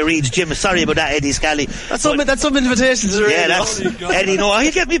TJ Reid's gym. Sorry about that, Eddie Scally. That's some invitations. Yeah, that's Eddie. No,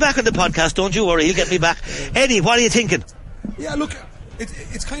 he'll get me back on the podcast. Don't you worry, he'll get me back. Eddie, what are you thinking? Yeah, look,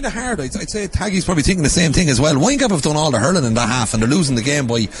 it's kind of hard. I'd say Taggy's probably thinking the same thing as well. Windgap have done all the hurling in that half, and they're losing the game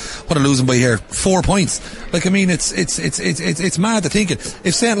by, what are they losing by here? 4 points. Like, I mean, it's mad to think it.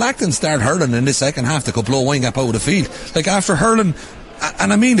 If St Lachtain start hurling in this second half, they could blow Windgap out of the field. Like, after hurling,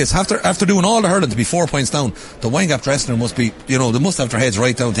 and I mean this, after doing all the hurling to be 4 points down, the Windgap dressing room must be, you know, they must have their heads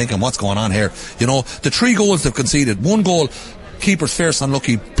right down thinking, what's going on here? You know, the 3 goals they've conceded, 1 goal, keeper's fierce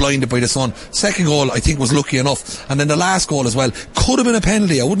unlucky, blinded by the sun. Second goal, I think, was lucky enough. And then the last goal as well could have been a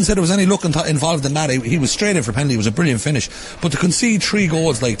penalty. I wouldn't say there was any luck involved in that. He was straight in for penalty. It was a brilliant finish. But to concede 3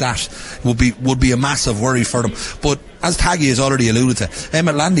 goals like that would be a massive worry for them. But as Taggy has already alluded to,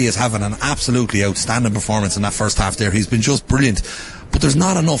 Emmett Landy is having an absolutely outstanding performance in that first half there. He's been just brilliant. But there's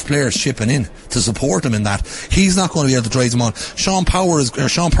not enough players chipping in to support him in that. He's not going to be able to drive them on. Sean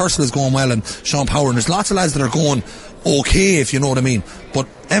Purcell is going well, and Sean Power, and there's lots of lads that are going okay, if you know what I mean. But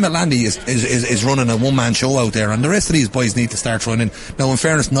Emmett Landy is running a one-man show out there, and the rest of these boys need to start running. Now, in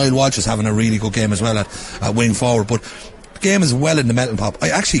fairness, Niall Walsh is having a really good game as well at wing forward, but the game is well in the melting pot. I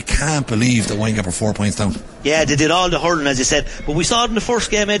actually can't believe that Windgap are 4 points down. Yeah, they did all the hurling, as you said, but we saw it in the first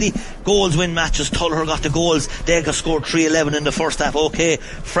game, Eddie. Goals win matches. Tuller got the goals. They got scored 3-11 in the first half. Okay,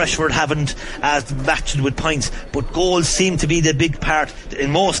 Freshford haven't matched with points, but goals seem to be the big part in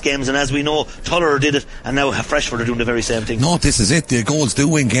most games, and as we know, Tuller did it, and now Freshford are doing the very same thing. No, this is it. The goals do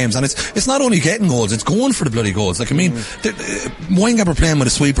win games, and it's not only getting goals, it's going for the bloody goals. Like, I mean, Windgap are playing with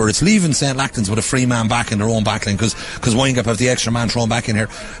a sweeper. It's leaving St Lachtain's with a free man back in their own backline, because Windgap have the extra man thrown back in here.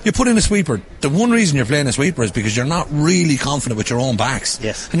 You put in a sweeper. The one reason you're playing a sweeper is because you're not really confident with your own backs.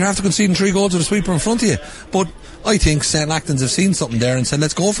 Yes. And you're after conceding 3 goals with a sweeper in front of you. But I think St Lachtains have seen something there and said,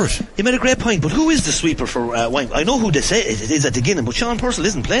 let's go for it. You made a great point, but who is the sweeper for Windgap? I know who they say it is at the beginning, but Sean Purcell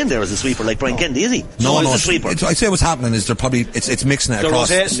isn't playing there as a sweeper like Brian Kennedy, is he? No, a sweeper. I'd say what's happening is they're probably it's mixing it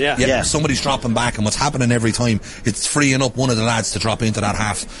across. Yeah. Somebody's dropping back, and what's happening every time, it's freeing up one of the lads to drop into that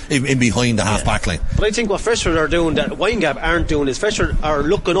half in behind the half back line. But I think what Freshford are doing that Windgap aren't doing is Freshford are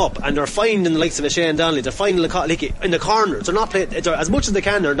looking up and they're finding the likes of a Shane Donnelly. They're finding in the corners. They're not playing as much as they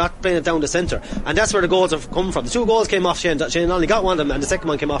can. They're not playing it down the centre, and that's where the goals have come from. The 2 goals came off Shane Donnelly, got one of them, and the second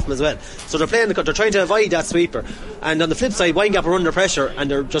one came off him as well. So they're trying to avoid that sweeper. And on the flip side, Windgap are under pressure,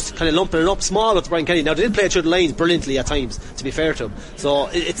 and they're just kind of lumping it up small with Brian Kennedy. Now, they did play through the lines brilliantly at times, to be fair to them. So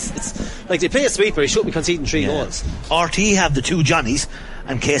it's like, they play a sweeper, he shouldn't be conceding 3 goals. RT have the 2 Johnnies,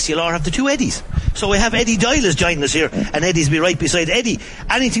 and KCLR have the 2 Eddies. So we have Eddie Doyle is joining us here, and Eddie's be right beside Eddie.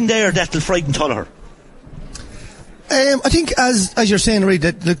 Anything there that'll frighten Tuller? I think, as you're saying, right,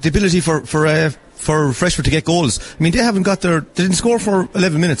 that the ability for Freshford to get goals. I mean, they didn't score for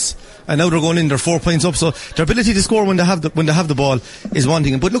 11 minutes, and now they're going in, they're 4 points up. So their ability to score when they have the ball is one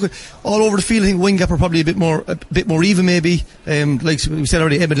thing. But look, all over the field, I think Windgap are probably a bit more even, maybe. Like we said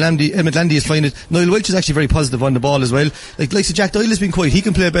already, Emmett Landy is flying it. Niall Welch is actually very positive on the ball as well. Like Jack Doyle has been quiet. He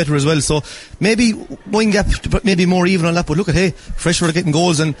can play better as well. So maybe Windgap maybe more even on that. But look at, hey, Freshford are getting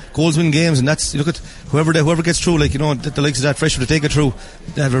goals, and goals win games, and that's, look at whoever gets through. Like, you know, the likes of that Freshford, if they get through,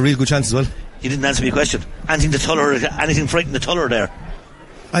 they have a real good chance as well. You didn't answer my question. Anything frighten the Tuller there?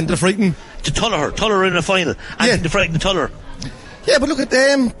 And the frighten? To Tuller in the final. Anything to frighten the Tuller? Yeah, but look at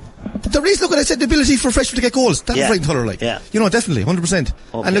them. there is, look, I said the ability for Freshford to get goals. That's right in colour, like. Yeah. You know, definitely, 100%.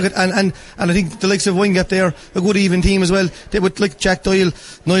 Okay. And look at, and I think the likes of Windgap there, a good even team as well. They would, like Jack Doyle,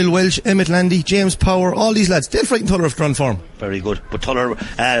 Niall Welsh, Emmett Landy, James Power, all these lads, they'll frighten Tuller if they're on form. Very good. But Tuller,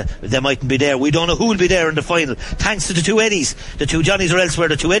 they mightn't be there. We don't know who will be there in the final. Thanks to the two Eddies. The two Johnnies are elsewhere.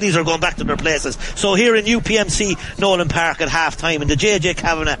 The two Eddies are going back to their places. So here in UPMC Nolan Park at half time in the JJ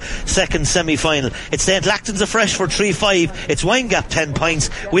Kavanagh second semi-final, it's St Lachtains afresh for 3-5. It's Windgap 10 points.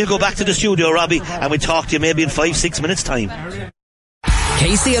 We'll go back to the studio, Robbie, and we'll talk to you maybe in 5-6 minutes time.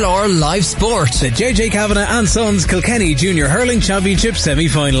 KCLR Live Sport. The JJ Kavanagh and Sons Kilkenny Junior Hurling Championship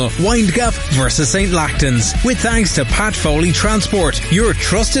semi-final. Windgap versus St Lachtains. With thanks to Pat Foley Transport, your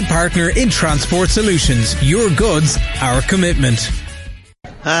trusted partner in transport solutions. Your goods, our commitment.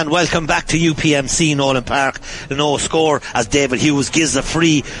 And welcome back to UPMC Nolan Park. No score as David Hughes gives a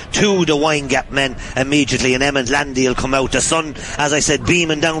free to the Windgap men immediately, and Emmett Landy will come out. The sun, as I said,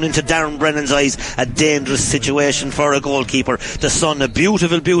 beaming down into Darren Brennan's eyes. A dangerous situation for a goalkeeper. The sun, a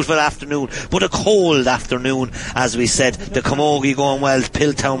beautiful afternoon, but a cold afternoon, as we said. The Camogie going well,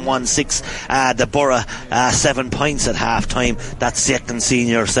 Pilltown 1-6, the Borough 7 points at half time. That's second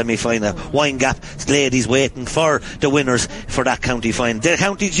senior semi-final. Windgap ladies waiting for the winners for that county final. The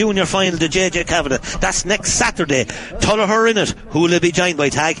county junior final, the JJ Kavanagh, that's next Saturday. Tullaher in it. Who will it be joined by,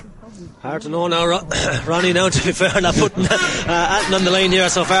 Tag? Hard to know now, Ronnie, now, to be fair, not putting Atton on the line here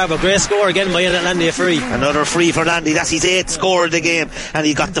so far, but great score again by Landy, a free. Another free for Landy. That's his 8th score of the game, and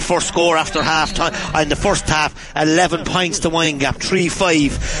he got the first score after half time. In the first half, 11 points to Windgap,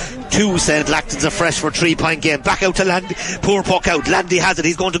 3-5 to St Lachtains afresh for 3-point game. Back out to Landy, poor puck out. Landy has it,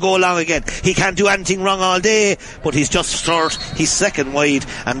 he's going to go along again. He can't do anything wrong all day, but he's just short. He's second wide,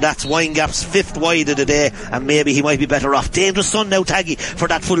 and that's Windgap's 5th wide of the day, and maybe he might be better off. Dangerous sun now, Taggy, for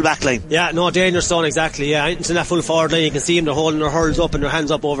that full back line. Yeah, no, dangerous zone, exactly. Yeah, it's in that full forward line. You can see them, they're holding their hurls up and their hands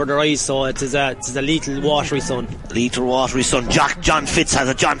up over their eyes, so it's a lethal, watery sun. Lethal, watery sun. John Fitz has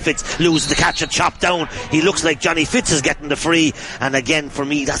it. John Fitz loses the catch and chopped down. He looks like Johnny Fitz is getting the free, and again, for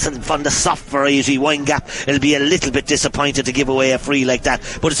me, that's from the soft variety. Windgap will be a little bit disappointed to give away a free like that,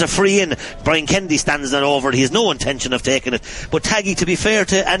 but it's a free in. Brian Kennedy stands that over. He has no intention of taking it. But Taggy, to be fair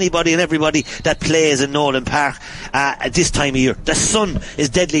to anybody and everybody that plays in Nolan Park at this time of year, the sun is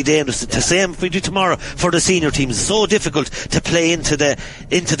deadly dangerous. The same if we do tomorrow for the senior teams. It's so difficult to play into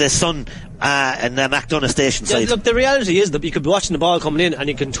the sun and the McDonough station side. Look, the reality is that you could be watching the ball coming in and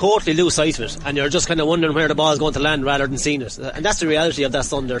you can totally lose sight of it, and you're just kind of wondering where the ball is going to land rather than seeing it. And that's the reality of that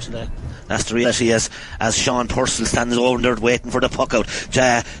sun there today. That's the reality, as Sean Purcell stands over there waiting for the puck out.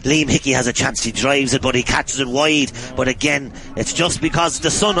 Liam Hickey has a chance. He drives it, but he catches it wide. But again, it's just because the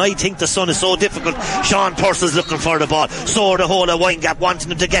sun. I think the sun is so difficult. Sean Purcell's looking for the ball. So the whole of Windgap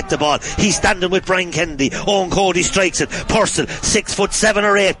wanting him to get the ball. He's standing with Brian Kennedy. Owen Cody strikes it. Purcell, 6'7"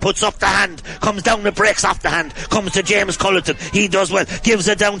 or 8", puts up the hand. Comes down and breaks off the hand. Comes to James Culleton. He does well. Gives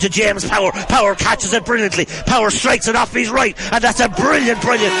it down to James Power. Power catches it brilliantly. Power strikes it off his right, and that's a brilliant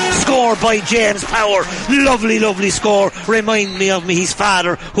score by James Power. Lovely score. Remind me of his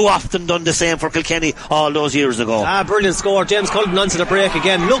father, who often done the same for Kilkenny all those years ago. Brilliant score. James Culleton onto the break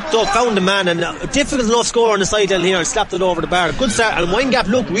again. Looked up, found the man, and a difficult enough score on the sideline here, and slapped it over the bar. Good start, and Windgap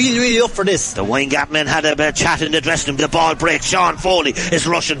looked really up for this. The Windgap men had a bit of chat in the dressing room. The ball breaks. Sean Foley is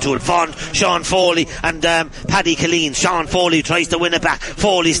rushing to it. Sean Foley and Paddy Killeen. Sean Foley tries to win it back.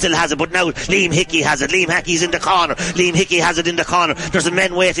 Foley still has it, but now Liam Hickey has it. Liam Hickey's in the corner. Liam Hickey has it in the corner. There's a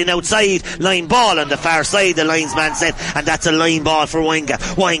men waiting outside. Line ball on the far side, the linesman said, and that's a line ball for Windgap.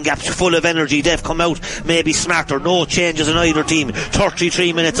 Windgap's full of energy. They've come out maybe smarter. No changes in either team.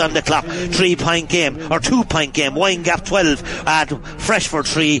 33 minutes on the clock. 3-point game or 2-point game. Windgap 12 at fresh for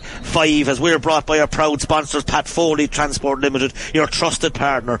 3-5, as we're brought by our proud sponsors, Pat Foley Transport Limited, your trusted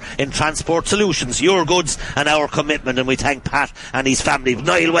partner in transport solutions, your goods and our commitment, and we thank Pat and his family.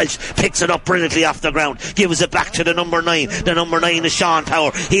 Niall Welsh picks it up brilliantly off the ground, gives it back to the number 9. The number 9 is Sean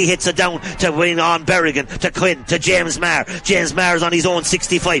Power. He hits it down to win on Berrigan, to Quinn, to James Marr. James Marr's on his own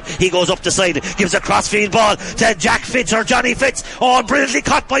 65. He goes up the side, gives a crossfield ball to Jack Fitz or Johnny Fitz. Oh, brilliantly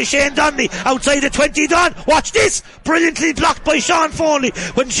caught by Shane Donnelly outside the 20. Don, watch this, brilliantly blocked by Sean Foley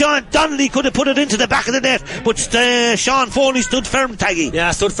when Sean Donnelly could have put it into the back of the net, but Sean Foley stood firm, Taggy.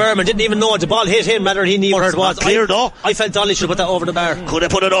 Yeah, stood firm and didn't even know the ball hit him, whether he knew where it was. Clear though. I felt Donnelly should have put that over the bar. Could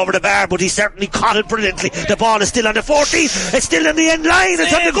have put it over the bar, but he certainly caught it brilliantly. The ball is still on the 14. It's still in the end line.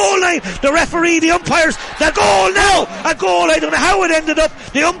 It's on the goal line. The referee, the umpires, the goal now. A goal. I don't know how it ended up.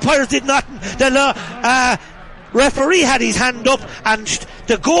 The umpires did not. The referee had his hand up, and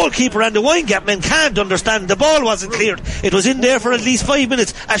The goalkeeper and the Windgap men can't understand. The ball wasn't cleared. It was in there for at least 5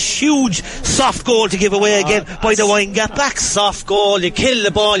 minutes. A huge soft goal to give away again by the Windgap backs. Soft goal, you kill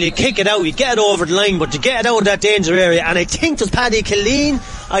the ball, you kick it out, you get it over the line, but you get it out of that danger area. And I think it was Paddy Killeen.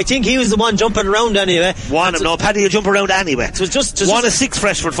 I think he was the one jumping around anyway. Paddy will jump around anyway. It was just one of 6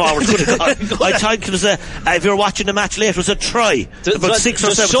 Freshford forwards could have gone. I think it was if you're watching the match later, it was a try. About 6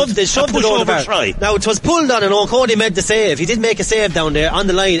 or 7. They shoved it over try. Now it was pulled on, and Cody made the save. He did make a save down there on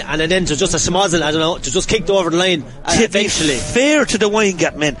the line, and then it was just a schmozzle, I don't know, to just kicked over the line eventually. Fair to the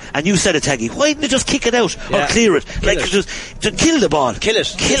Windgap men, and you said it, Taggy. Why didn't they just kick it out or clear it? To kill the ball. Kill it.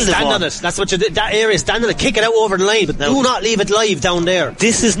 Stand on it. That's what you did. That area, stand on it, kick it out over the line, but do not leave it live down there.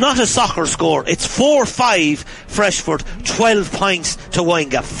 This is not a soccer score. It's 4-5 Freshford, 12 points to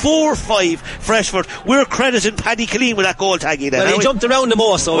Windgap. 4-5 Freshford. We're crediting Paddy Killeen with that goal, Taggy. Then, well, he jumped around the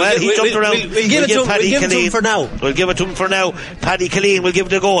most, so he jumped around. We'll give it to him for now. We'll give it to him for now. Paddy Killeen will give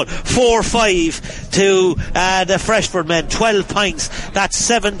the goal. 4-5 to the Freshford men. 12 points. That's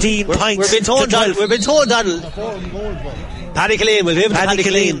 17 points. We've been told that. Paddy Killeen will give it to Paddy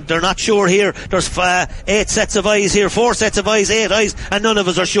Killeen. They're not sure here. There's 8 sets of eyes here, 4 sets of eyes, 8 eyes, and none of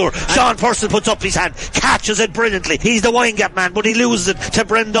us are sure. Sean Purcell puts up his hand, catches it brilliantly. He's the Windgap man, but he loses it to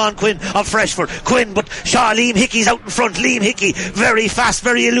Brendan Quinn of Freshford. But Liam Hickey's out in front. Liam Hickey, very fast,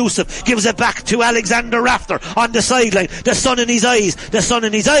 very elusive, gives it back to Alexander Rafter on the sideline. The sun in his eyes,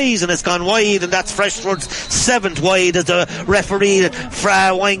 and it's gone wide, and that's Freshford's 7th wide as the referee.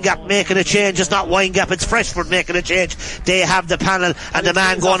 Windgap making a change. It's not Windgap, it's Freshford making a change. They have the panel, and the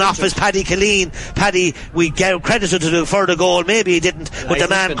man going off is Paddy Killeen. Paddy, we get credited for the goal. Maybe he didn't, but the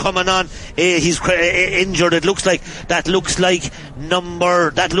man coming on, he's injured. It looks like your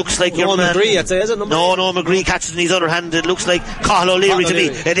man. McGree, I'd say, is it number? No, McGree catches in his other hand. It looks like Cathal O'Leary to me.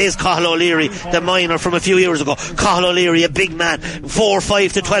 It is Cathal O'Leary, the minor from a few years ago. Cathal O'Leary, a big man.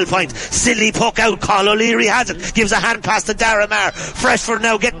 4-5 to 12 points. Silly puck out. Cathal O'Leary has it. Gives a hand pass to Daramar. Freshford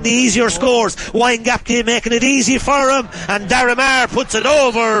now getting the easier scores. Windgap making it easy for him, and Daramar puts it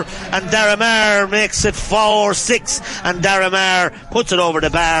over, and Daramar makes it 4-6, and Daramar puts it over the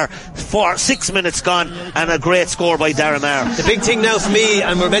bar. 6 minutes gone, and a great score by Daramar. The big thing now for me,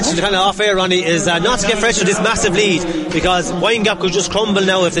 and we're mentioning kind of off air, Ronnie, is not to get Freshford this massive lead, because Windgap could just crumble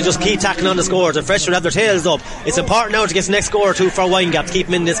now if they just keep tacking on the scores, and Freshford have their tails up. It's important now to get the next score or two for Windgap to keep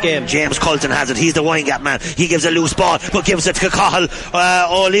them in this game. James Colton has it. He's the Windgap man. He gives a loose ball, but gives it to Cathal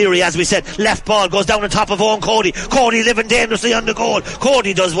O'Leary, as we said. Left ball goes down on top of Owen Cody. Cody living dangerously on the goal.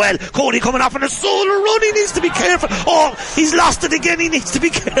 Cody does well. Cody coming off on a solo run. He needs to be careful. He's lost it again. He needs to be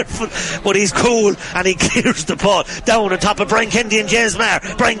careful, but he's cool, and he clears the ball down on top of Brian Kennedy and James Maher.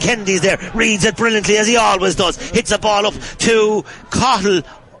 Brian Kennedy's there, reads it brilliantly as he always does, hits the ball up to Cathal.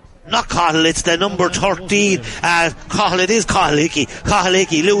 Not Cathal, it's the number 13. It is Cathal Hickey. Cathal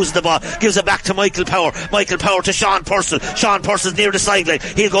Hickey loses the ball, gives it back to Michael Power. Michael Power to Sean Purcell. Sean Purcell's near the sideline.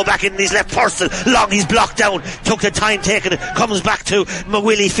 He'll go back in his left. Purcell, long, he's blocked down. Took the time taking it. Comes back to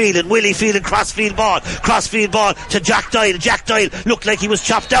Willie Phelan. Willie Phelan, crossfield ball to Jack Doyle. Jack Doyle looked like he was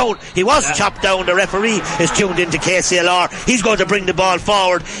chopped down. He was chopped down. The referee is tuned into KCLR. He's going to bring the ball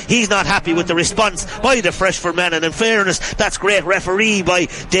forward. He's not happy with the response by the Freshford man, and in fairness, that's great referee by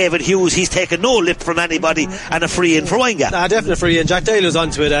David Hughes. He's taken no lip from anybody, and a free in for Windgap. Definitely free in. Jack Dale was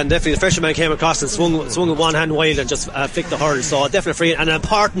onto it, and definitely the Freshman man came across and swung with one hand wide and just flicked the hurl. So definitely free, and an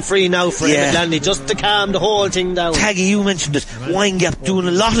important free now for Emmett Landy, just to calm the whole thing down. Taggy, you mentioned it. Windgap doing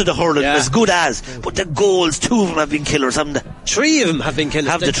a lot of the hurling, as good as, but the goals, 2 of them have been killers, haven't they? 3 of them have been killers.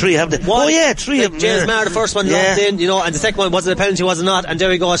 Have 3 of them? 3 of them. James Maher, the first one locked in, and the second one was it a penalty, was it not? And there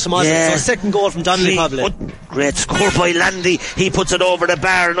we go, so second goal from Donnelly probably. Great score by Landy. He puts it over the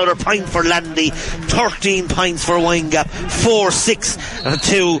bar. Another point for Landy. 13 points for Windgap. 4-6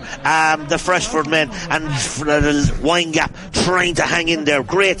 to the Freshford men, and Windgap trying to hang in there.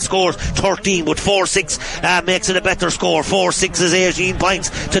 Great scores. 13, but 4-6 makes it a better score. 4-6 is 18 points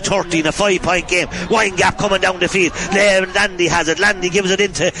to 13. A 5-point game. Windgap coming down the field. Landy has it. Landy gives it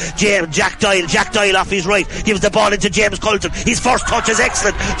into Jack Doyle. Jack Doyle off his right gives the ball into James Colton. His first touch is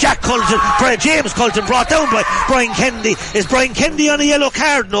excellent. James Colton brought down by Brian Kennedy. Is Brian Kennedy on a yellow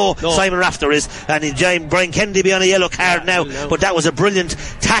card? No. Simon Rafter is, and Brian Kennedy be on a yellow card now. But that was a brilliant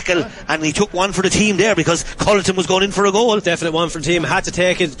tackle, and he took one for the team there because Colton was going in for a goal. Definite one for the team. Had to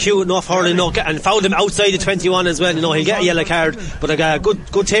take it. Cute enough hurling, and fouled him outside the 21 as well. He'll get a yellow card, but a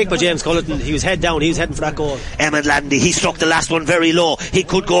good take by James Colton. He was head down. He was heading for that goal. Emmett Landy, he struck the last one very low. He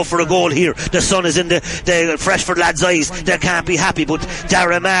could go for a goal here. The sun is in the Freshford lads' eyes. They can't be happy, but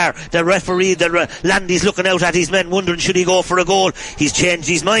Daramar, the referee, Landy's looking out at his men, wondering should he go for a goal. He's changed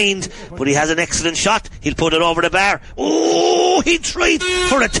his his mind, but he has an excellent shot. He'll put it over the bar. Oh, he tried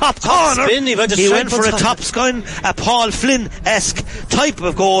for a top corner. Spin, he went for a top spin, a Paul Flynn-esque type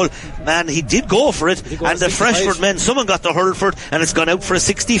of goal. Man, he did go for it, and the Freshford men, someone got the hurl for it, and it's gone out for a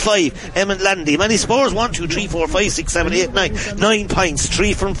 65. Emmett Landy, many scores, 1, 2, 3, 4, 5, 6, 7, 8, 9 points,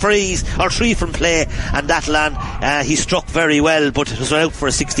 3 from frees, or 3 from play, and that lad, he struck very well, but it was out for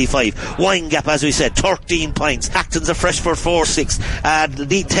a 65. Windgap, as we said, 13 points. Acton's a Freshford 4-6. The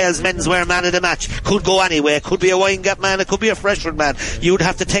details, menswear man of the match, could go anywhere, could be a Windgap man, it could be a Freshford man. You'd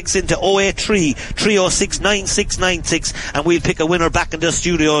have to text into 083 306 9696, and we'll pick a winner back in the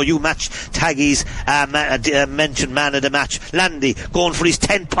studio. You match Taggy's mentioned man of the match. Landy going for his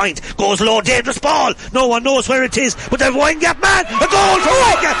 10 point, goes low, dangerous ball, no one knows where it is, but the Windgap man, a goal for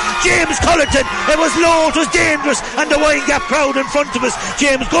Windgap. James Cullerton, it was low, it was dangerous, and the Windgap crowd in front of us.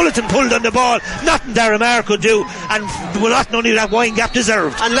 James Cullerton pulled on the ball, nothing Darramar could do, and not only that Windgap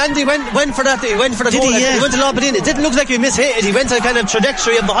deserved. And Landy went for that, he went for the goal, he went to lob it in. It didn't look like he mishit it, he went on a kind of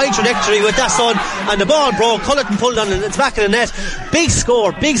trajectory, of the high trajectory with that son, and the ball broke. Cullerton pulled on it, it's back in the net. Big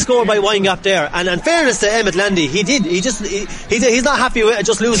score by Windgap there. And in fairness to Emmett Landy, he's not happy with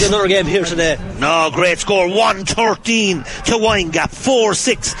just losing another game here today. No, great score, 113 to Windgap,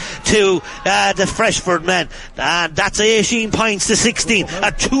 4-6 to the Freshford men, and that's 18 points to 16,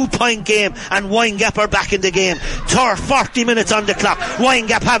 a 2-point game, and Windgap are back in the game. 40 minutes on the clock.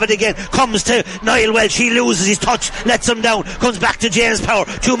 Windgap have it again, comes to Niall Welch, he loses his touch, lets him down, comes back to James Power.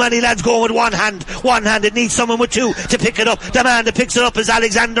 Too many lads going with one hand, it needs someone with two to pick it up. The man that picks it up is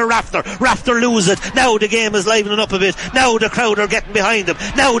Alexander Rafter loses it. Now the game is livening up a bit. Now the crowd are getting behind him.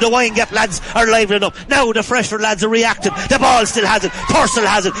 Now the Windgap lads are livening up. Now the Freshford lads are reacting. The ball still has it. Purcell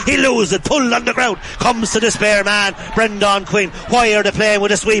has it. He loses it. Pulled on the ground. Comes to the spare man, Brendan Quinn. Why are they playing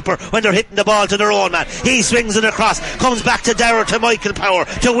with a sweeper when they're hitting the ball to their own man? He swings it across. Comes back to Darragh, to Michael Power,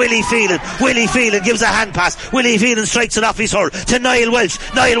 to Willie Phelan. Willie Phelan gives a hand pass. Willie Phelan strikes it off his hurl to Niall Welch.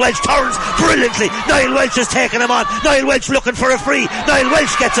 Niall Welch turns brilliantly. Niall Welch is taking him on. Niall Welch looking for a free. Niall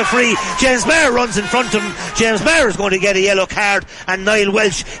Welch gets a free. James Maher runs in front of him. James Maher is going to get a yellow card, and Niall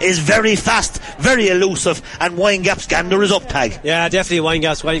Welch is very fast, very elusive, and Windgap's gander is up, Tag. Yeah, definitely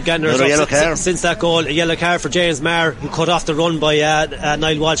Windgap's gander is up since that goal. A yellow card for James Maher, who cut off the run by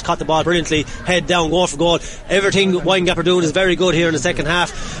Niall Welch, caught the ball brilliantly, head down, going for goal. Everything Windgap are doing is very good here in the second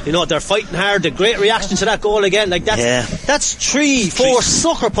half. You know, they're fighting hard. The great reaction to that goal again, like that's 3-4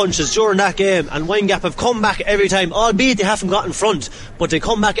 sucker punches during that game, and Windgap have come back every time, albeit they haven't got in front, but they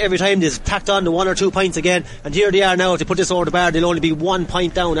come back every time. They've tacked on the 1 or 2 points again, and here they are now. If they put this over the bar, they'll only be 1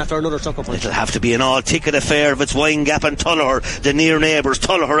 point down after another sucker punch. It'll have to be an all-ticket affair if it's Windgap and Tullogher, the near neighbours,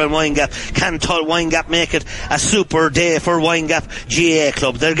 Tullogher and Windgap. Can Windgap make it a super day for Windgap GA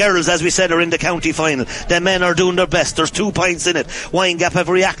club? The girls, as we said, are in the county final. The men are doing their best. There's 2 points in it. Windgap have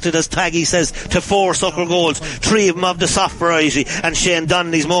reacted, as Taggy says, to 4 sucker goals, 3 of them of the soft variety, and Shane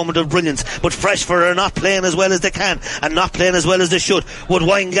Donnelly's moment of brilliance. But Freshford are not playing as well as they can, and not playing as well as they should. Would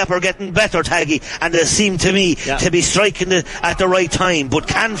Windgap are getting better, Taggy, and they seem to me to be striking it at the right time. But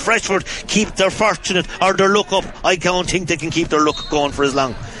can Freshford keep their fortunate or their luck up? I don't think they can keep their luck going for as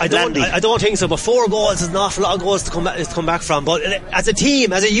long. I don't think so, but 4 goals is an awful lot of goals to come back from. But as a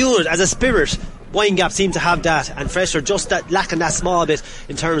team, as a unit, as a spirit, Windgap seem to have that, and Freshford just lacking that small bit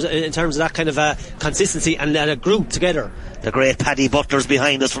in terms of that kind of consistency and a group together. The great Paddy Butler's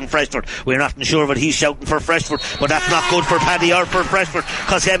behind us from Freshford. We're not sure what he's shouting for Freshford, but that's not good for Paddy or for Freshford,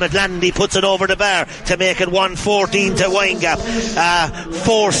 because Emmett Landy puts it over the bar to make it 1-14 to Windgap,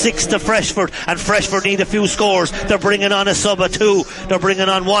 4-6 to Freshford, and Freshford need a few scores. They're bringing on a sub of 2. They're bringing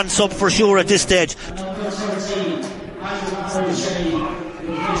on 1 sub for sure at this stage.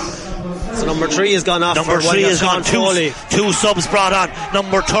 So number 3 has gone off. Number 3 has gone. 2 subs brought on.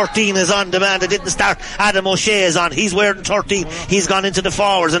 Number 13 is on demand. It didn't start. Adam O'Shea is on. He's wearing 13. He's gone into the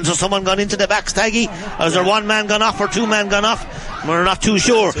forwards, and so someone gone into the backs, Taggy. Is there 1 man gone off or 2 men gone off? We're not too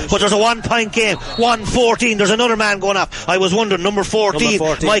sure, but there's a 1 point game. 1-14. There's another man going off. I was wondering, number 14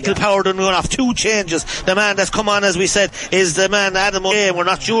 Michael Power done going off. 2 changes. The man that's come on, as we said, is the man Adam O'Shea. We're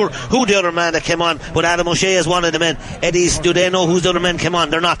not sure who the other man that came on, but Adam O'Shea is one of the men. Eddie's, do they know who's the other men came on?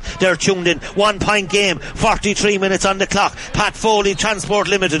 They're not. They're tuned in. 1 point game, 43 minutes on the clock. Pat Foley, Transport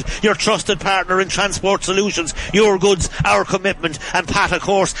Limited, your trusted partner in transport solutions, your goods, our commitment, and Pat, of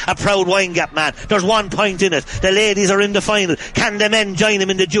course, a proud Windgap man. There's 1 point in it. The ladies are in the final. Can the men join him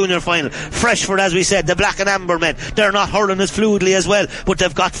in the junior final? Freshford, as we said, the black and amber men, they're not hurling as fluidly as well, but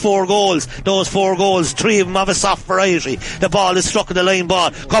they've got 4 goals. Those 4 goals, 3 of them of a soft variety. The ball is struck in the line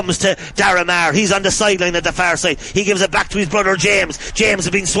ball, comes to Darramar. He's on the sideline at the far side. He gives it back to his brother James. James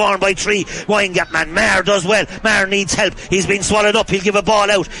has been swarmed by 3. free. Windgap man, Maher does well. Maher needs help. He's been swallowed up. He'll give a ball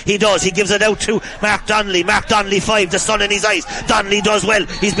out. He does. He gives it out to Mark Donnelly. Mark Donnelly 5, the sun in his eyes. Donnelly does well.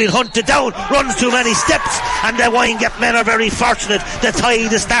 He's been hunted down, runs too many steps, and the Windgap men are very fortunate. The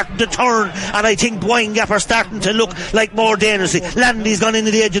tide is starting to turn, and I think Windgap are starting to look like more dangerously. Landy's gone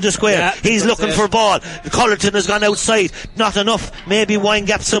into the edge of the square. He's looking for ball. Cullerton has gone outside. Not enough. Maybe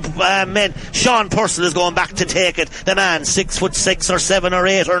Windgap's men. Sean Purcell is going back to take it. The man, 6'6" or 7 or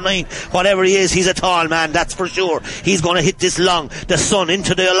 8 or 9, whatever he is, he's a tall man, that's for sure. He's going to hit this long. The sun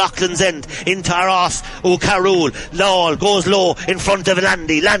into the Lachtains end, into Ross O'Carroll. Lowell goes low in front of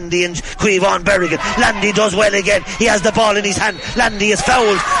Landy. Landy and Quivon Berrigan. Landy does well again. He has the ball in his hand. Landy is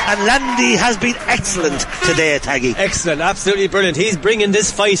fouled, and Landy has been excellent today, Taggy. Excellent, absolutely brilliant. He's bringing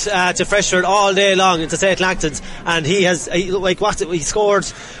this fight to Freshford all day long into St Lachtains, and he scored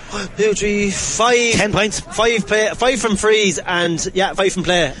 1, 2, 3, 5 10 points, 5 from frees, and 5 from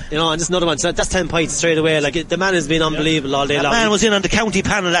play, and this is another one, so that's 10 points straight away. The man has been unbelievable all day long. The man was in on the county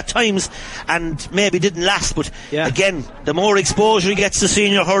panel at times and maybe didn't last, but again, the more exposure he gets to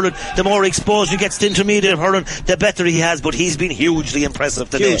senior hurling, the more exposure he gets to intermediate hurling, the better he has. But he's been hugely impressive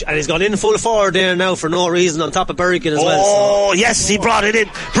today. And he's gone in full forward there now for no reason, on top of Berrigan as well. Oh yes, he brought it in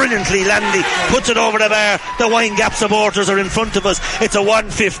brilliantly. Landy puts it over the bar. The Windgap supporters are in front of us. It's a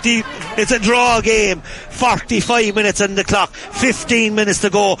 150. It's a draw game. 45 minutes on the clock, 15 minutes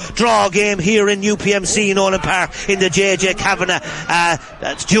to go. Draw game here in UPMC Nolan Park in the JJ Kavanagh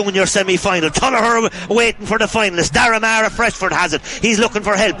junior semi-final. Tullaher waiting for the finalists. Daramara Freshford has it. He's looking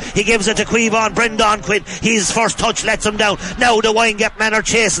for help. He gives it to Quivon. Brendan Quinn, his first touch lets him down. Now the Windgap men are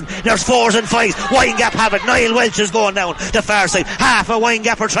chasing. There's 4s and 5s. Windgap have it. Niall Welch is going down the far side. Half of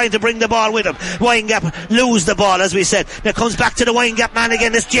Windgap are trying to bring the ball with him. Windgap lose the ball, as we said. It comes back to the Windgap man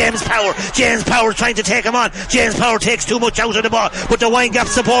again. It's James Power. James Power trying to take him on. James Power takes too much out of the ball, but the Windgap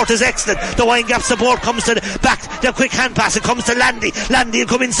support is excellent. The Windgap support comes to the back. The quick hand pass, it comes to Landy. Landy will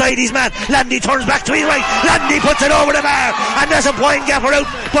come inside his man. Landy turns back to his right. Landy puts it over the bar, and there's a Windgap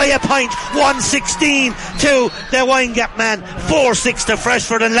out by a point. 116 to the Windgap man. 4-6 to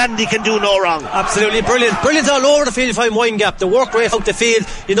Freshford, and Landy can do no wrong. Absolutely brilliant. Brilliant all over the field from Windgap. The work rate out the field.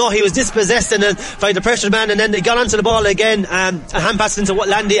 He was dispossessed and then by the pressure man, and then they got onto the ball again. A hand pass into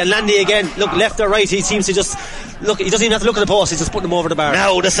Landy, and Landy again. Look, left or right, he seems to just look. He doesn't even have to look at the post. He's just putting them over the bar.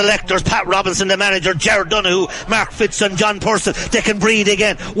 Now the selectors, Pat Robinson, the manager, Gerard Donoghue, Mark Fitz and John Purcell, they can breathe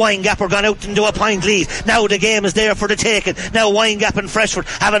again. Windgap are gone out into a point lead. Now the game is there for the taking. Now Windgap and Freshford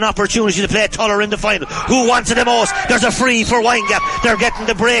have an opportunity to play Tuller in the final. Who wants it the most? There's a free for Windgap. They're getting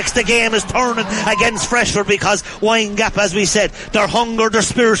the breaks. The game is turning against Freshford because Windgap, as we said, their hunger, their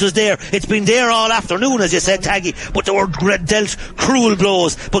spirit is there. It's been there all afternoon, as you said, Taggy, but they were dealt cruel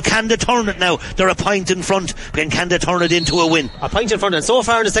blows. But can they turn it now? They're a point in front, and can they turn it into a win? A point in front, and so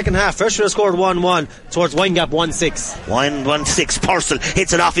far in the second half, Freshford has scored 1-1 towards Windgap 1-6. 1-6. Purcell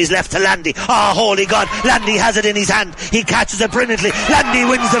hits it off his left to Landy. Oh, holy God, Landy has it in his hand. He catches it brilliantly. Landy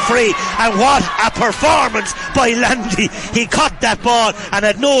wins the free, and what a performance by Landy. He caught that ball and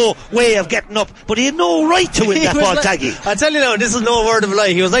had no way of getting up, but he had no right to win that ball, Taggy. I tell you now, this is no word of a lie.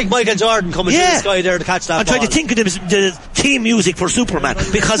 He was like Michael Jordan coming through the sky there to catch that ball. I'm trying to think of the team music for Superman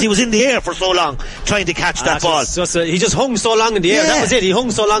because he was in the air for so long trying to catch that ball. He just hung so long in the air. That was it. He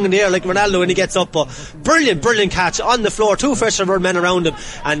hung so long in the air like Ronaldo when he gets up. But brilliant catch on the floor. 2 Freshford men around him,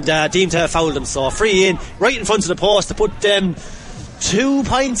 and deemed to have fouled him. So free in right in front of the post to put them 2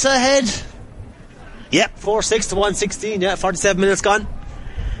 points ahead. 4-6 to 116. 47 minutes gone.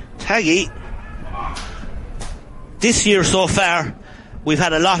 Taggy, this year so far we've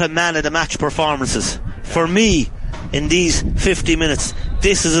had a lot of man of the match performances. For me, in these 50 minutes,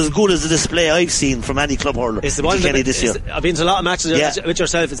 this is as good as the display I've seen from any club hurler in Kilkenny this year. I've been to a lot of matches with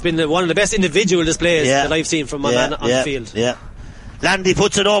yourself. It's been one of the best individual displays that I've seen from a man on the field. Landy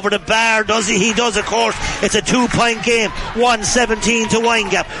puts it over the bar, does he? He does, of course. It's a 2-point game. 117 to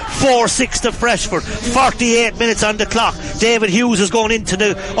Windgap, 4-6 to Freshford. 48 minutes on the clock. David Hughes is going into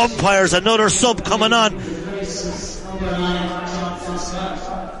the umpires. Another sub coming on.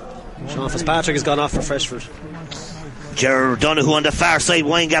 Sean Fitzpatrick has gone off for Freshford. Gerard Donoghue on the far side.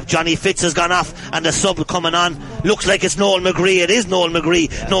 Windgap, Johnny Fitz has gone off, and the sub coming on looks like it's Noel McGree. It is Noel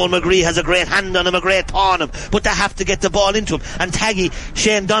McGree. Noel McGree has a great hand on him, a great paw on him, but they have to get the ball into him. And Taggy,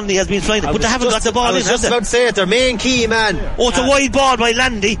 Shane Donnelly has been flying, but they haven't got the ball in. I was just about to say it, their main key man. Oh, it's a wide ball by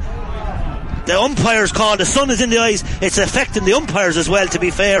Landy. The umpires call, the sun is in the eyes, it's affecting the umpires as well, to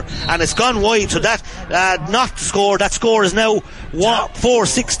be fair, and it's gone wide, so that not score, that score is now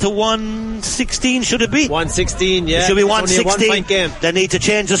 4-6 to 116, should it be? 116, yeah. It should be 116. Only a 1 point game. They need to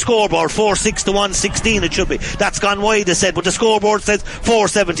change the scoreboard, 4-6 to 116 it should be. That's gone wide, they said, but the scoreboard says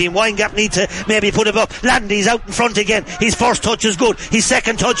 4-17. Windgap need to maybe put it up. Landy's out in front again. His first touch is good, his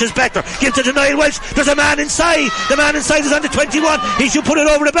second touch is better. Give to Niall Welch, there's a man inside. The man inside is on the 21. He should put it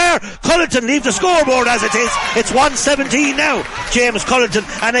over the bar. Culleton leave the scoreboard as it is. It's 117 now, James Culleton,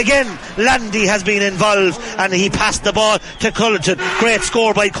 and again Landy has been involved and he passed the ball to Culleton. Great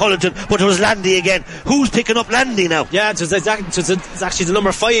score by Culleton, but it was Landy again. Who's picking up Landy now? Yeah, it's actually the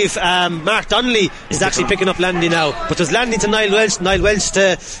number 5, Mark Donnelly is actually picking up Landy now, but there's Landy to Niall Welch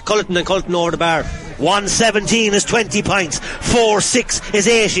to Culleton, and Culleton over the bar. 117 is 20 points, 4-6 is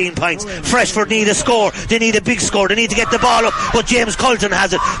 18 points. Freshford need a score, they need a big score, they need to get the ball up, but James Culleton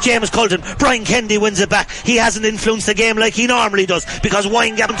has it. James Culleton, Brian Kennedy wins it back. He hasn't influenced the game like he normally does, because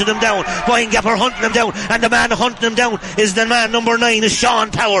Windgap hunted them down. Windgap are hunting them down, and the man hunting them down is the man number 9 is Sean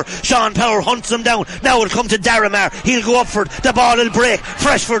Power. Sean Power hunts them down. Now it'll come to Darramar, he'll go up for it, the ball will break.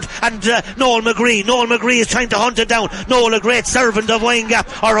 Freshford and Noel McGree is trying to hunt it down. Noel, a great servant of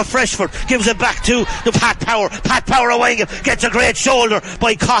Windgap or of Freshford, gives it back to the Pat Power of Windgap, gets a great shoulder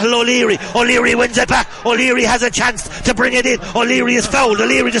by Cathal O'Leary. O'Leary wins it back. O'Leary has a chance to bring it in. O'Leary is fouled.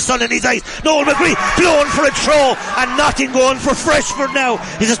 O'Leary, the sun in his eyes. Noel McGree blown for a throw, and nothing going for Freshford now.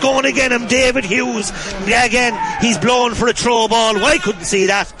 He's just going again, and David Hughes again, he's blown for a throw ball. Well, I couldn't see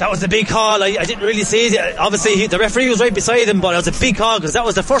that. That was a big call. I didn't really see it. Obviously the referee was right beside him, but it was a big call because that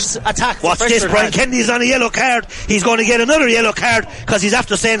was the first attack. Watch this, Brian Kennedy's on a yellow card. He's going to get another yellow card because he's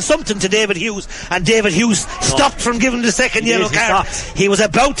after saying something to David Hughes, and David Hughes stopped from giving the second yellow card. He was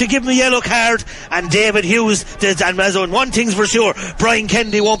about to give him a yellow card, and David Hughes did. And as on one thing's for sure, Brian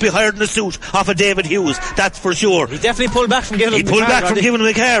Kennedy won't be hired in a suit off of David Hughes, that's for sure. He definitely pulled back from giving him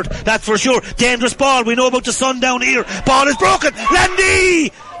a card, that's for sure. Dangerous ball, we know about the sun down here. Ball is broken,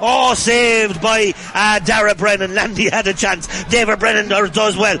 Landy! Oh, saved by Dara Brennan. Landy had a chance. David Brennan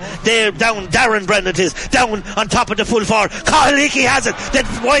does well. They're down. Darren Brennan it is. Down on top of the full forward. Cathal Hickey has it. The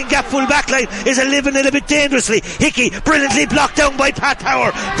Windgap full back line is a living a little bit dangerously. Hickey brilliantly blocked down by Pat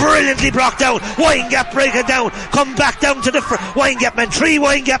Power. Brilliantly blocked down. Windgap break it down. Come back down to the Windgap man. 3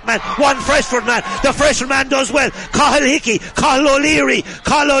 Windgap man. 1 Freshford man. The Freshford man does well. Cathal Hickey. Cathal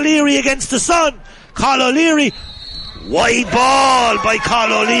O'Leary against the sun. Cathal O'Leary. Wide ball by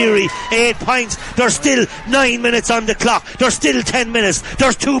Cathal O'Leary. 8 points. There's still 9 minutes on the clock. There's still 10 minutes.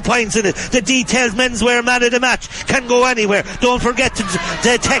 There's 2 points in it. The detailed menswear man of the match can go anywhere. Don't forget to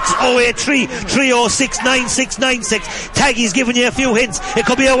text 083 306 9696. Taggy's giving you a few hints. It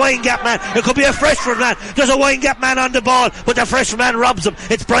could be a Windgap man. It could be a Freshford man. There's a Windgap man on the ball, but the Freshford man robs him.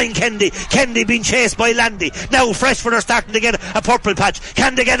 It's Brian Kennedy. Kennedy being chased by Landy. Now Freshford are starting to get a purple patch.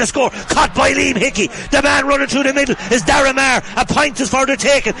 Can they get a score? Caught by Liam Hickey. The man running through the middle is Darramar. A point is for the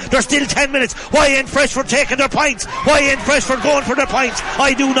taking. There's still 10 minutes. Why ain't Freshford taking their points? Why ain't Freshford going for their points?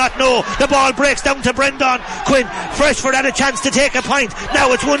 I do not know. The ball breaks down to Brendan Quinn. Freshford had a chance to take a point.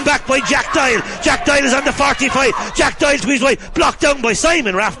 Now it's won back by Jack Doyle. Jack Doyle is on the 45. Jack Doyle to his right. Blocked down by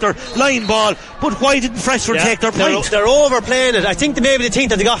Simon Rafter. Line ball. But why didn't Freshford take their point? They're overplaying it. I think maybe they think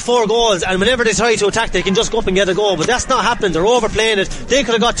that they got 4 goals, and whenever they try to attack they can just go up and get a goal, but that's not happening. They're overplaying it. They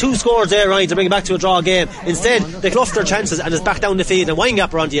could have got 2 scores there, Ryan, to bring it back to a draw game. Instead they fluffed their chances and it's back down the field, and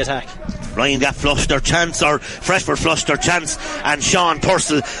Windgap are on the attack. Windgap flushed their chance, or Freshford flushed their chance, and Sean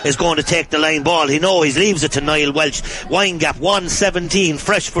Purcell is going to take the line ball. He leaves it to Niall Welch. Windgap 117,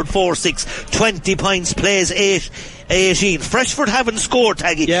 Freshford 4-6, 20 points, plays 18. Freshford haven't scored,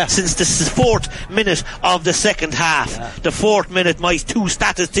 Taggy, since the 4th minute of the second half. The 4th minute, my 2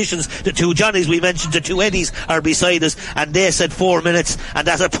 statisticians, the 2 Johnnies we mentioned, the 2 Eddies are beside us, and they said 4 minutes, and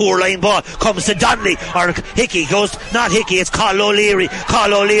that's a poor line ball. Comes to Donnelly, or Hickey goes, not Hickey, it's Cathal O'Leary.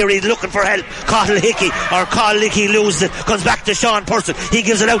 Cathal O'Leary looking for help. Cathal Hickey loses it, comes back to Sean Purcell. He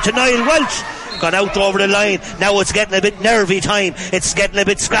gives it out to Niall Welch. Gone out over the line. Now it's getting a bit nervy time. It's getting a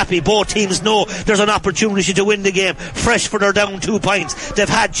bit scrappy. Both teams know there's an opportunity to win the game. Freshford are down 2 points. They've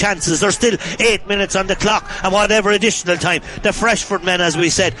had chances. There's still 8 minutes on the clock and whatever additional time. The Freshford men, as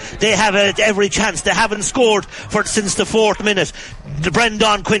we said, they have every chance. They haven't scored since the 4th minute.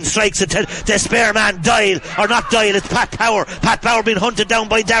 Brendan Quinn strikes it to the spare man Doyle, or not Doyle, it's Pat Power being hunted down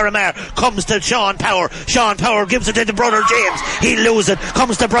by Darramar, comes to Sean Power gives it to the brother James, he loses it,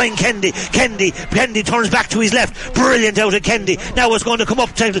 comes to Brian Kendi turns back to his left, brilliant out of Kendi. Now it's going to come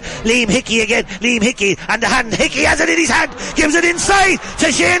up to Liam Hickey again, and the hand, Hickey has it in his hand, gives it inside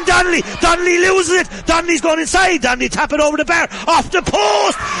to Shane Donnelly loses it, Donnelly's going inside, Donnelly tap it over the bar, off the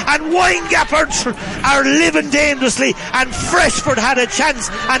post, and Windgap are living dangerously, and Freshford had a chance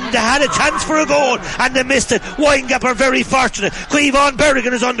for a goal, and they missed it. Windgap are very fortunate. Quivon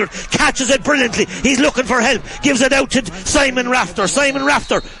Berrigan is under, catches it brilliantly, he's looking for help, gives it out to Simon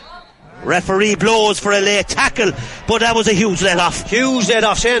Rafter. Referee blows for a late tackle, but that was a huge let off.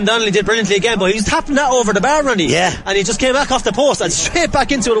 Shane Donnelly did brilliantly again, but he was tapping that over the bar, Ronnie. Yeah. And he just came back off the post and straight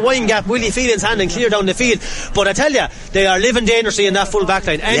back into the Windgap, Willie Phelan's hand, and clear down the field. But I tell you, they are living dangerously in that full back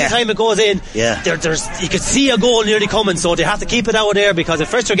line. Anytime it goes in, there's you could see a goal nearly coming, so they have to keep it out there, because if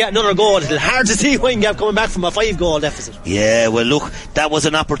Freshford get another goal, it'll hard to see Windgap coming back from a 5-goal deficit. Yeah, well look, that was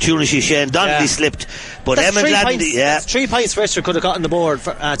an opportunity. Shane Donnelly slipped, but Emmett Landy, that's 3 points Freshford could have gotten the board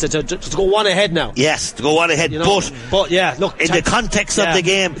for, to go one ahead now. Yes, to go on ahead, but yeah, look, in the context of the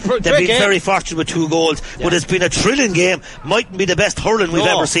game, they've been very fortunate with 2 goals, but it's been a thrilling game. Mightn't be the best hurling we've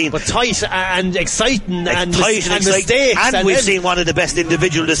ever seen, but tight and exciting, and mistakes, and we've seen one of the best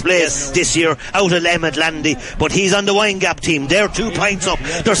individual displays this year out of Emmett Landy. But he's on the Windgap team, they're 2 points up,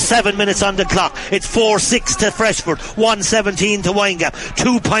 there's 7 minutes on the clock, it's 4-6 to Freshford, 1-17 to Windgap,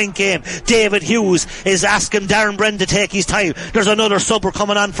 2-point game. David Hughes is asking Darren Brennan to take his time. There's another subber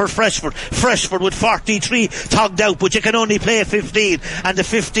coming on for Freshford with 43 togged out, but you can only play 15, and the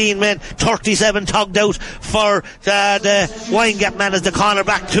 15 men, 37 togged out for the Windgap man as the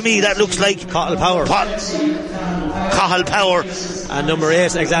cornerback. To me that looks like Cathal Power. Cathal Power, and number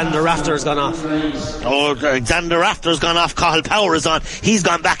 8 Alexander Rafter's gone off. Alexander Rafter's gone off. Cathal Power is on, he's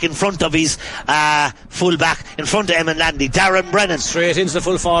gone back in front of his full back, in front of Eamon Landy. Darren Brennan straight into the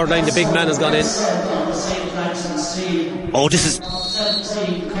full forward line, the big man has gone in. This is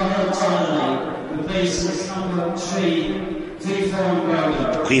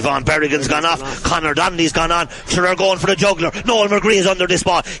Quivon Berrigan's gone off, Conor Donnelly's gone on, so they're going for the juggler. Noel McGree is under this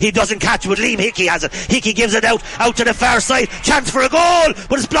ball, he doesn't catch it, but Liam Hickey has it. Hickey gives it out to the far side, chance for a goal,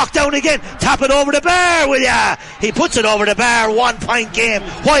 but it's blocked down again. Tap it over the bar, will ya? He puts it over the bar. 1-point game.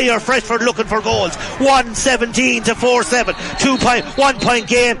 Why are Freshford looking for goals? 1-17 to 4-7, 1-point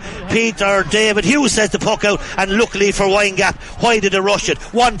game. David Hughes says the puck out, and luckily for Windgap, why did they rush it?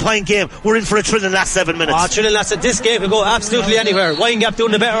 1-point game, we're in for a thrilling last 7 minutes. This game can go absolutely anywhere. Windgap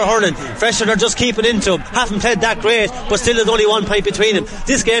doing the better hurling, Freshford are just keeping into them, haven't played that great, but still there's only 1 point between them.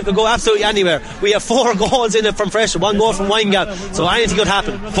 This game could go absolutely anywhere. We have 4 goals in it from Freshford, 1 goal from Windgap, so anything could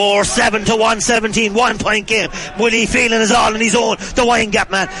happen. 4-7 to 1-17, 1-point game. Willie Phelan is all on his own, the Windgap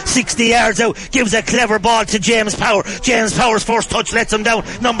man, 60 yards out, gives a clever ball to James Power. James Power's first touch lets him down.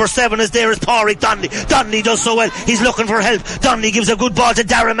 Number 7 is there, is Pádraig Donnelly. Donnelly does so well, he's looking for help. Donnelly gives a good ball to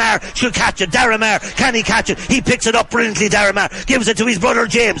Darramar, should catch it. Darramar, can he catch it? He picks it up brilliantly. Darramar gives it to his brother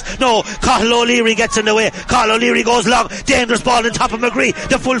James. No, Cathal O'Leary gets in the way. Cathal O'Leary goes long, dangerous ball on top of McGree,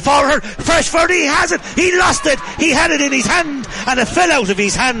 the full forward. Freshford, he has it, he lost it, he had it in his hand and it fell out of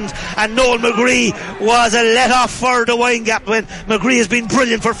his hand, and Noel McGree was a let off for the Windgap when McGree has been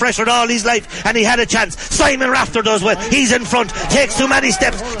brilliant for Freshford all his life, and he had a chance. Simon Rafter does well, he's in front, takes too many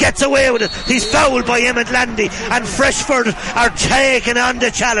steps, gets away with it, he's fouled by Emmett Landy, and Freshford are taking on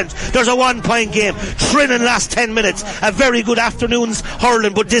the challenge. There's a 1-point game, thrilling last 10 minutes, a very good afternoon's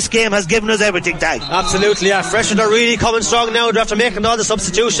hurling, but this game has given us everything, Tag. Absolutely, yeah. Freshford are really coming strong now. They're after making all the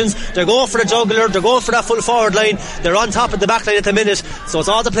substitutions, they're going for the juggler, they're going for that full forward line, they're on top of the back line at the minute, so it's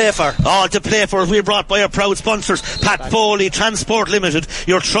all to play for. We're brought by our proud sponsors, Pat Foley Transport Limited,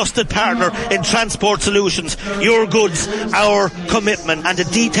 your trusted partner in transport solutions. Your goods, our commitment. And the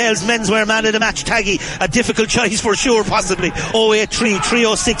details, menswear man of the match, Taggy, a difficult choice for sure, possibly. 083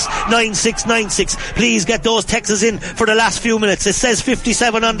 306 9696. Please get those texts in for the last few minutes. It says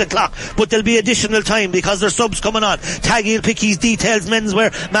 57 on the clock, but there'll be additional time because there's subs coming on. Taggy will pick his details,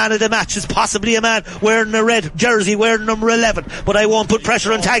 menswear man of the match is possibly a man wearing a red jersey, wearing number 11, but I won't put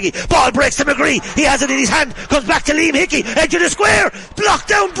pressure on Taggy. Ball breaks to McGree, he has it in his hand, comes back to Liam Hickey, edge of the square, blocked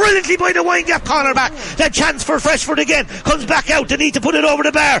down brilliantly by the Windgap cornerback. That chance for Freshford again, comes back out, they need to put it over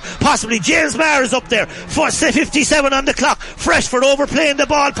the bar, possibly. James Marr is up there for 57 on the clock. Freshford overplaying the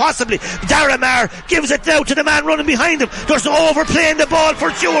ball, possibly. Darramar gives it now to the man running behind him. There's no overplay playing the ball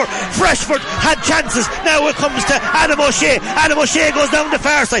for sure. Freshford had chances. Now it comes to Adam O'Shea. Adam O'Shea goes down the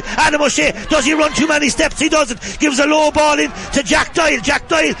far side. Adam O'Shea, does he run too many steps? He doesn't. Gives a low ball in to Jack Doyle. Jack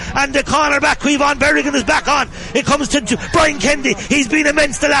Doyle and the cornerback Quivon Berrigan is back on. It comes to Brian Kennedy. He's been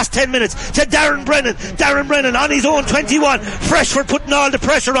immense the last 10 minutes. To Darren Brennan on his own 21. Freshford putting all the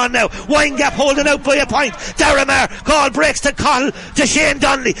pressure on now. Windgap holding out by a point. Darramar, call breaks to Shane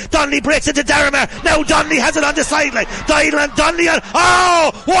Donnelly. Donnelly breaks it to Darramar. Now Donnelly has it on the sideline. Doyle and Donnelly on.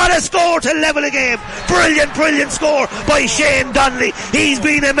 Oh, what a score to level a game. Brilliant score by Shane Donnelly. He's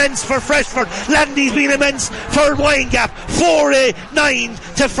been immense for Freshford. Landy's been immense for Windgap.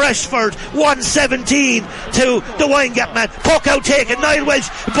 4-9 to Freshford. 117 to the Windgap man. Puck out taken. Niall Welch.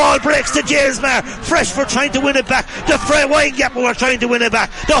 Ball breaks to James Marr. Freshford trying to win it back. The Windgap were trying to win it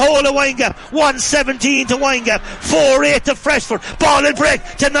back. The whole of Windgap. 117 to Windgap. 4-8 to Freshford. Ball and break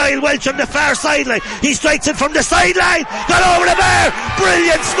to Niall Welch on the far sideline. He strikes it from the sideline. Got over the bar.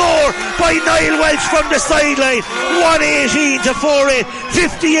 Brilliant score by Niall Welch from the sideline. 118 to 4-8.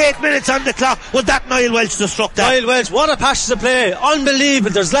 58 minutes on the clock. Was that Niall Welch that struck that? Niall Welch, what a passage of play.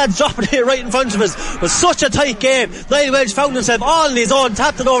 Unbelievable. There's lads dropping here right in front of us. It was such a tight game. Niall Welch found himself all on his own,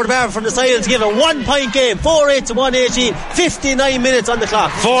 tapped it over the bar from the side to give a 1 point game. 4-8 to 118. 59 minutes on the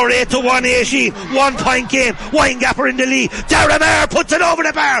clock. 4-8 to 118. 1 point game. Windgapper in the lead. Darramar puts it over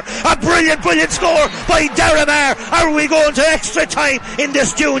the bar. A brilliant score by Darramar. Are we going to extra time in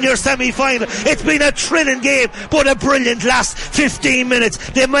this junior semi-final? It's been a thrilling game, but a brilliant last 15 minutes.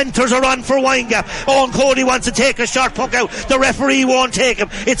 The mentors are on for Windgap. Owen Cody wants to take a short puck out. The referee won't take him.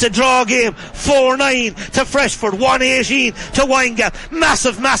 It's a draw game. 4-9 to Freshford. 118 to Windgap.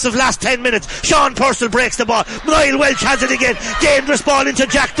 Massive last 10 minutes. Sean Purcell breaks the ball. Niall Welch has it again. Dangerous ball into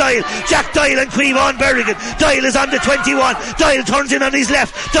Jack Doyle. Jack Doyle and Quivon Berrigan. Doyle is on the 21. Doyle turns in on his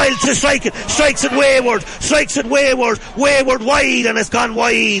left. Doyle to strike it. Strikes it wayward. Wayward wide, and it's gone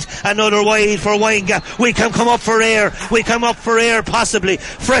wide. Another wide for Windgap. We can come up for air possibly.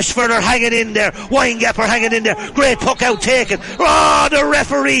 Freshford are hanging in there. Windgap are hanging in there. Great puck out taken. Oh, the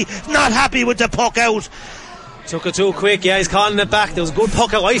referee not happy with the puck out. Took it too quick. Yeah, he's calling it back. There was a good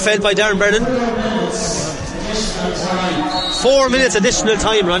puck out, I felt, by Darren Brennan. 4 minutes additional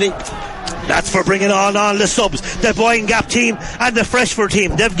time, Ronnie. That's for bringing on all the subs. The Windgap team and the Freshford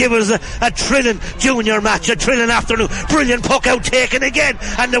team. They've given us a thrilling junior match, a thrilling afternoon. Brilliant puck out taken again,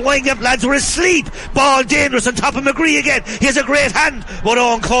 and the Windgap lads were asleep. Ball dangerous on top of McGree again. He has a great hand, but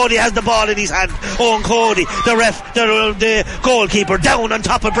Owen Cody has the ball in his hand. Owen Cody, the goalkeeper, down on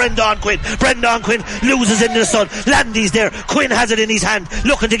top of Brendan Quinn. Brendan Quinn loses into the sun. Landy's there. Quinn has it in his hand,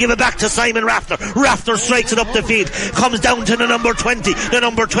 looking to give it back to Simon Rafter. Rafter strikes it up the field. Comes down to the number 20. The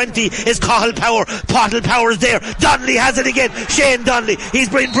number 20 is Cathal Power. Cathal Power is there. Donnelly has it again. Shane Donnelly. He's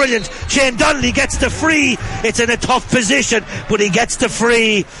been brilliant. Shane Donnelly gets the free. It's in a tough position, but he gets the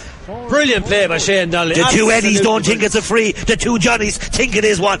free. Brilliant play by Shane Donnelly. The two Eddies don't think it's a free. The two Johnnies think it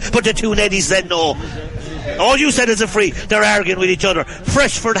is one, but the two Eddies said no. All you said is a free. They're arguing with each other.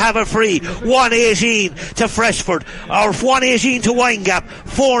 Freshford have a free. 118 to Freshford, or 118 to Windgap.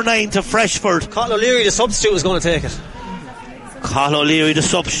 4-9 to Freshford. Colin O'Leary, the substitute, was going to take it. Colin O'Leary, the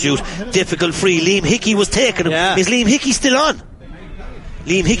substitute. Difficult free. Liam Hickey was taking him. Yeah. Is Liam Hickey still on?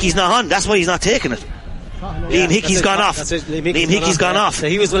 Liam Hickey's not on. That's why he's not taking it. Liam Hickey's gone off. Liam Hickey's gone off. So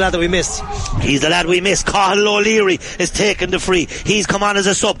he was the lad that we missed. He's the lad we missed. Cathal O'Leary is taking the free. He's come on as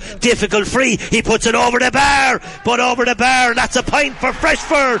a sub. Difficult free. He puts it over the bar. But over the bar. That's a point for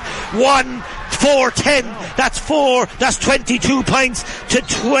Freshford. 4-10. That's 22 points to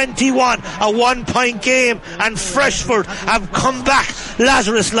 21. A 1 point game, and Freshford have come back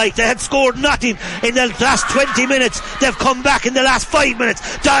Lazarus like. They had scored nothing in the last 20 minutes. They've come back in the last 5 minutes.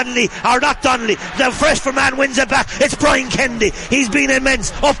 The Freshford man wins it back. It's Brian Kennedy. He's been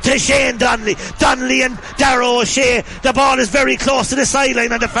immense. Up to Shane Donnelly and Darrow O'Shea. The ball is very close to the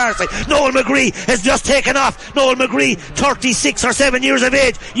sideline on the far side. Noel McGree has just taken off. Noel McGree, 36 or 7 years of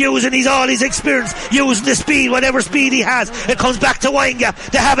age, using all his experience, using the speed, whatever speed he has. It comes back to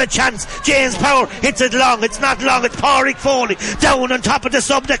Windgap. They have a chance. James Power hits it long. It's not long. It's Pádraig Foley down on top of the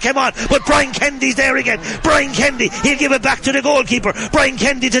sub that came on. But Brian Kennedy's there again. Brian Kennedy, he'll give it back to the goalkeeper. Brian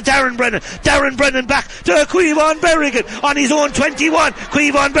Kennedy to Darren Brennan. Darren Brennan back to Quivon Berrigan on his own 21.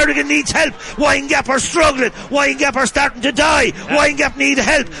 Quivon Berrigan needs help. Windgap are struggling. Windgap are starting to die. Windgap need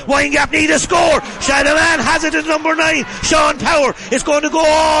help. Windgap need a score. Shanahan has it at number 9. Sean Power is going to go.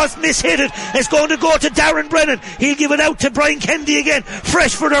 Oh, it's mishit it. It's going to go to Darren Brennan. He'll give it out to Brian Kennedy again.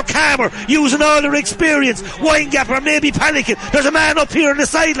 Freshford or Calmer, using all their experience. Windgap are maybe panicking. There's a man up here on the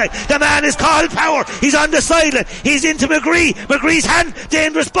sideline. The man is called Power. He's on the sideline. He's into McGree. McGree's hand,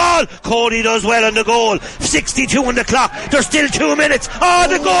 dangerous ball. Cody does well on the goal. 62 on the clock. There's still 2 minutes. Oh,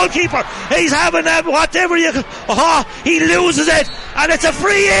 the goalkeeper, he's having whatever you. He loses it, and it's a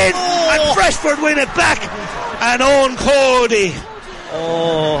free in, and Freshford win it back. And Owen Cody.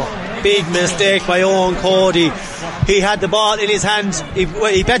 Big mistake by Owen Cody. He had the ball in his hand. He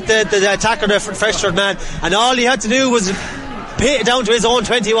bet the attacker, the Freshford man, and all he had to do was hit it down to his own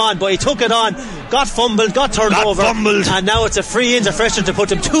 21, but he took it on, got fumbled, got turned over, and now it's a free in to Freshford to put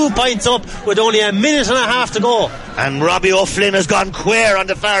them 2 points up with only a minute and a half to go. And Robbie O'Flynn has gone queer on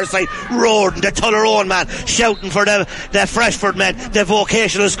the far side, roaring, the Tullaroan man, shouting for the Freshford men, the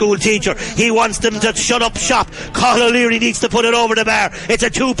vocational school teacher. He wants them to shut up shop. Cathal O'Leary needs to put it over the bar. It's a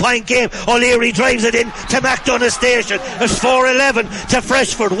 2-point game. O'Leary drives it in to MacDonagh Station. It's 4-11 to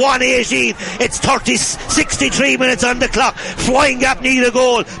Freshford, 1-18. It's 63 minutes on the clock. Windgap need a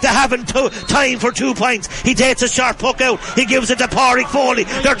goal. They haven't time for 2 points. He takes a short puck out. He gives it to Pádraig Foley.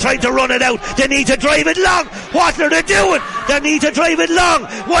 They're trying to run it out. They need to drive it long. What are they doing? They need to drive it long.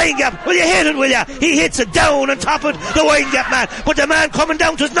 Windgap, will you hit it, will you? He hits it down on top of the Windgap man. But the man coming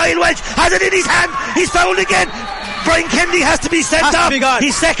down to Niall Welch has it in his hand. He's fouled again. Brian Kennedy has to be sent off.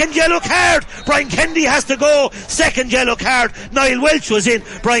 His second yellow card. Brian Kennedy has to go. Second yellow card. Niall Welch was in.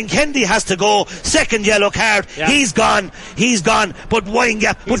 Brian Kennedy has to go. Second yellow card. Yeah. He's gone. But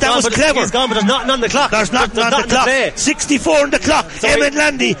Windgap. But that was clever. He's gone, but there's nothing on the clock. There's nothing on the clock. 64 on the clock. Emmett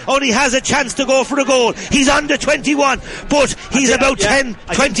Landy only has a chance to go for the goal. He's on the 21, but he's about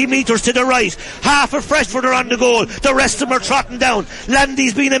 20 metres to the right. Half of Freshford are on the goal. The rest of them are trotting down.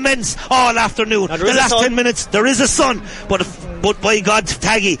 Landy's been immense all afternoon. The last 10 minutes, there is a sun, but by God,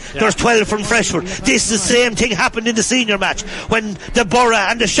 Taggy, there's 12 from Freshford. This is the same thing happened in the senior match when the Borough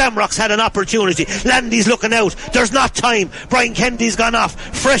and the Shamrocks had an opportunity. Landy's looking out. There's not time. Brian Kennedy's gone off.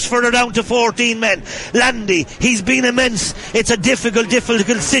 Freshford are down to 14 men. Landy, he's been immense. It's a difficult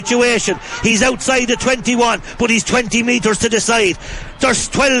situation. He's outside the 21, but he's 20 metres to the side. There's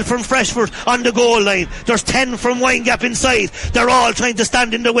 12 from Freshford on the goal line. There's 10 from Windgap inside. They're all trying to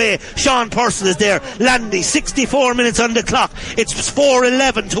stand in the way. Sean Purcell is there. Landy, 64 minutes on the clock. It's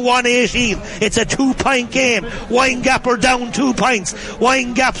 4-11 to 1-18. It's a 2-point game. Windgap are down 2 points.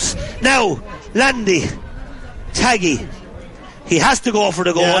 Windgap's now. Landy, Taggy, he has to go for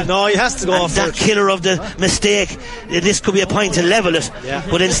the goal. He has to go for that killer of the mistake. This could be a point to level it,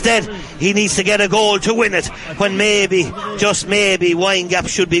 but instead he needs to get a goal to win it, when maybe, just maybe, Windgap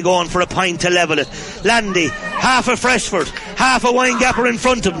should be going for a point to level it. Landy, half of Freshford, half of Windgap are in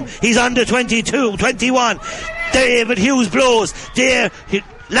front of him. He's under 22, 21. David Hughes blows there.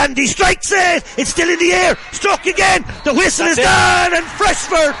 Landy strikes it. It's still in the air. Struck again. The whistle is gone, and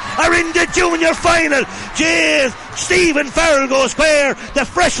Freshford are in the junior final. Stephen Farrell goes queer. The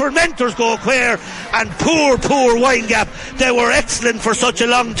Freshford mentors go queer, and poor Windgap. They were excellent for such a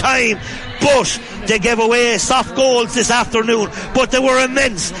long time, but they gave away soft goals this afternoon, but they were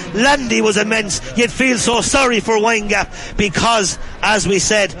immense. Landy was immense. You'd feel so sorry for Windgap, because, as we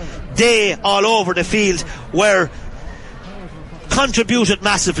said, they all over the field were contributed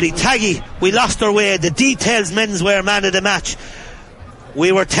massively. Taggy, we lost our way. The Details menswear man of the match.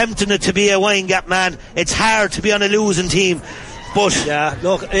 We were tempting it to be a Windgap man. It's hard to be on a losing team, but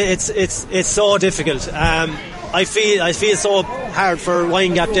look, it's so difficult. I feel so hard for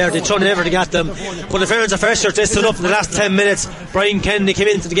Windgap there. They're trying everything at them, but in fairness of Freshford, they stood up in the last 10 minutes. Brian Kennedy came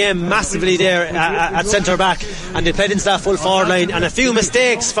into the game massively there at centre back, and they played into that full forward line, and a few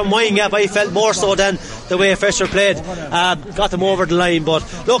mistakes from Windgap, I felt, more so than the way Freshford played, got them over the line. But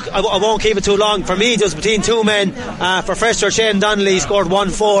look, I won't keep it too long. For me, it was between two men. For Freshford, Shane Donnelly scored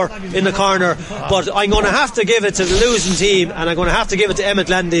 1-4 in the corner, but I'm going to have to give it to the losing team, and I'm going to have to give it to Emmett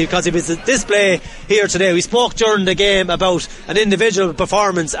Landy, because it was a display here today. We spoke during the game about an individual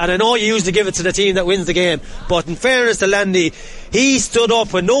performance, and I know you usually give it to the team that wins the game, but in fairness to Landy, he stood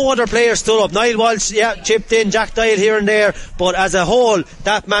up when no other player stood up. Niall Walsh, chipped in, Jack Dial here and there, but as a whole,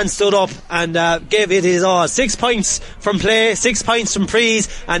 that man stood up and gave it his all. 6 points from play, 6 points from prees,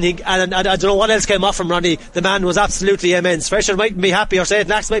 and I don't know what else came off from Ronnie. The man was absolutely immense. Freshford mightn't be happy, or St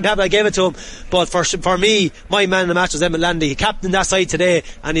Lachtain might be happy I gave it to him, but for me, my man in the match was Emmett Landy. He captained that side today,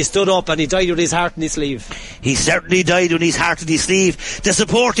 and he stood up and he died with his heart in his sleeve. He certainly died with his heart in his sleeve. The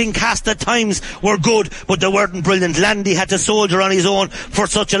supporting cast at times were good, but they weren't brilliant. Landy had to soldier on his own for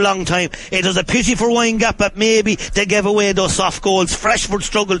such a long time. It was a pity for Windgap that maybe they gave away those soft goals. Freshford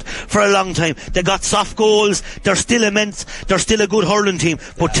struggled for a long time. They got soft goals. They're still immense. They're still a good hurling team.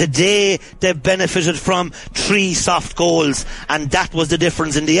 But today they've benefited from 3 soft goals, and that was the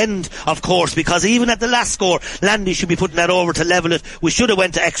difference in the end, of course, because even at the last score, Landy should be putting that over to level it. We should have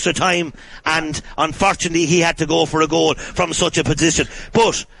went to extra time, and unfortunately he had to go for a goal from such a position.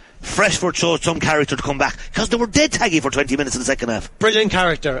 But Freshford showed some character to come back, because they were dead taggy for 20 minutes in the second half. Brilliant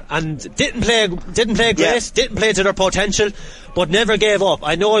character, and didn't play great, didn't play to their potential, but never gave up.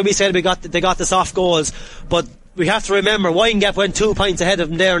 I know we said they got the soft goals, but we have to remember Windgap went 2 points ahead of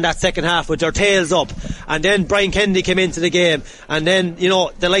them there in that second half with their tails up, and then Brian Kennedy came into the game, and then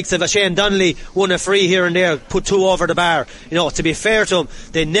the likes of Shane Donnelly won a free here and there, put 2 over the bar. To be fair to them,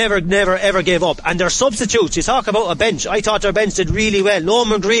 they never ever gave up. And their substitutes, you talk about a bench, I thought their bench did really well. Noel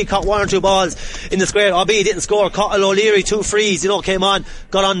McGree caught 1 or 2 balls in the square, albeit he didn't score. Cottle O'Leary 2 frees, came on,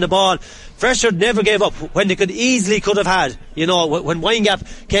 got on the ball. Freshford never gave up when they could have had. When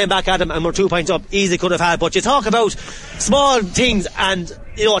Windgap came back at them and were 2 points up, easily could have had. But you talk about small things and,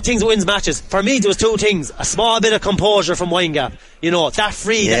 things that wins matches. For me, there was 2 things. A small bit of composure from Windgap. That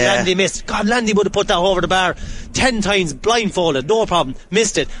free that Landy missed. God, Landy would have put that over the bar 10 times blindfolded, no problem.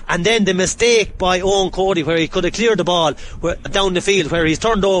 Missed it. And then the mistake by Owen Cody, where he could have cleared the ball down the field, where he's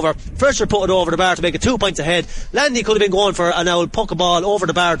turned over. Freshford put it over the bar to make it 2 points ahead. Landy could have been going for an old puck a ball over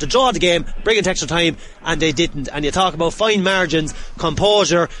the bar to draw the game, bring it to extra time, and they didn't. And you talk about fine margins,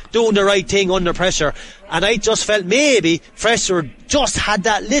 composure, doing the right thing under pressure. And I just felt maybe Freshford just had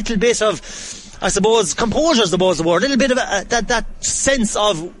that little bit of, I suppose, composure is the word, a little bit of that sense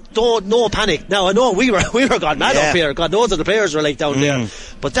of no panic. Now I know we were gone mad up here. God knows what the players were like down there,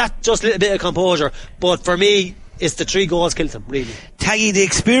 but that just little bit of composure. But for me, it's the 3 goals killed them, really. Taggy, the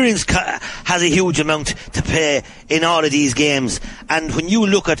experience has a huge amount to play in all of these games. And when you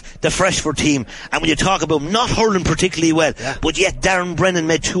look at the Freshford team, and when you talk about not hurling particularly well, but yet Darren Brennan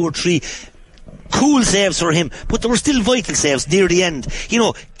made 2 or 3 cool saves for him, but there were still vital saves near the end.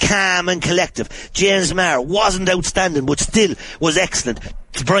 Calm and collective. James Maher wasn't outstanding, but still was excellent.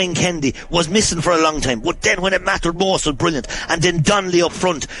 Brian Kennedy was missing for a long time, but then when it mattered most was brilliant. And then Donnelly up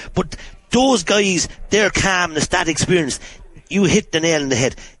front. But those guys, their calmness, that experience, you hit the nail on the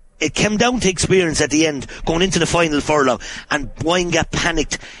head. It came down to experience at the end, going into the final furlong, and Windgap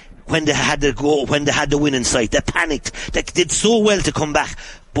panicked when they had to go, when they had the win in sight. They panicked. They did so well to come back,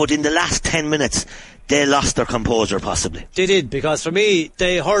 but in the last 10 minutes they lost their composure, possibly. They did, because for me,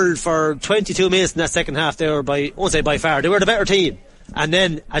 they hurled for 22 minutes in that second half. They were I won't say by far, they were the better team. And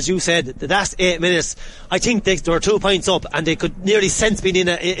then, as you said, the last 8 minutes, I think they were 2 points up, and they could nearly sense being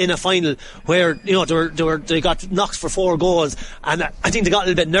in a final where they got knocked for 4 goals, and I think they got a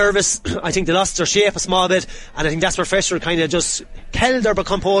little bit nervous. I think they lost their shape a small bit, and I think that's where Freshford kind of just held their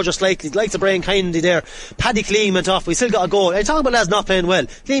composure slightly, like the Brian Kennedy there. Paddy Clean went off, we still got a goal. I talk about lads not playing well.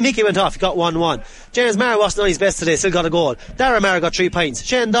 Liam Hickey went off, he got 1-1. James Maher wasn't on his best today, still got a goal. Darren Maher got 3 points.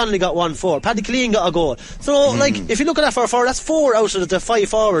 Shane Donnelly got 1-4. Paddy Clean got a goal. So, if you look at that for a forward, that's 4 out of the 5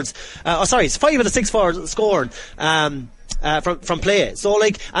 forwards. It's 5 of the 6 forwards scoring from play. So,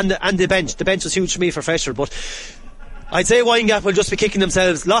 and the bench was huge for me for Freshford, but I'd say Windgap will just be kicking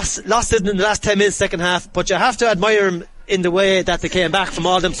themselves. Lost it in the last 10 minutes second half, but you have to admire them in the way that they came back from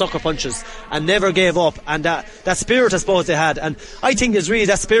all them sucker punches and never gave up, and that spirit I suppose they had. And I think it's really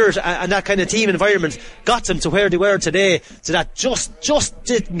that spirit and that kind of team environment got them to where they were today, so that just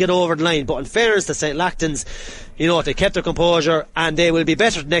didn't get over the line. But in fairness to St Lachtains, they kept their composure, and they will be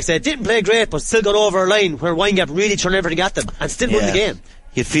better the next day. Didn't play great, but still got over a line where Windgap really turned everything at them and still won the game.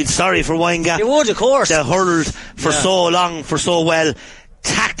 You'd feel sorry for Windgap. You would, of course. They hurled for so long, for so well.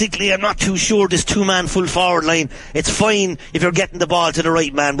 Tactically, I'm not too sure this 2-man full forward line. It's fine if you're getting the ball to the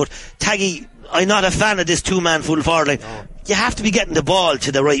right man, but Taggy, I'm not a fan of this 2-man full forward line. No. You have to be getting the ball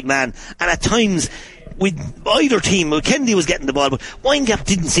to the right man, and at times with either team, Kennedy was getting the ball, but Windgap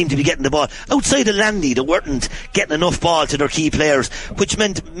didn't seem to be getting the ball. Outside of Landy, they weren't getting enough ball to their key players, which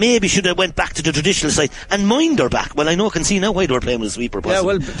meant maybe should have went back to the traditional side and mind their back. Well, I know I can see now why they were playing with a sweeper.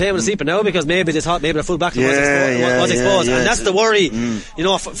 Possibly. Yeah, well, playing with a sweeper now because maybe they thought maybe the full back line was exposed, and that's the worry,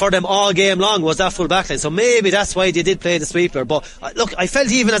 for them all game long, was that full back line. So maybe that's why they did play the sweeper. But look, I felt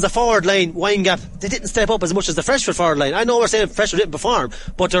even as a forward line, Windgap, they didn't step up as much as the Freshford forward line. I know we're saying Freshford didn't perform,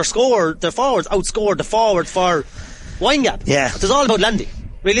 but their forwards outscored the forward for Windgap. Yeah, it was all about Landy.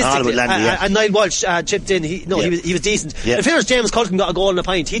 Realistically, Landy, and Niall Walsh chipped in. He was decent. Yeah. In fairness, James Culkin got a goal and a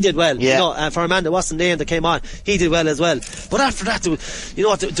pint. He did well. Yeah. For a man that wasn't named that came on, he did well as well. But after that, they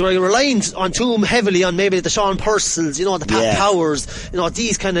were relying on too heavily on maybe the Sean Purcells, the Pat Powers,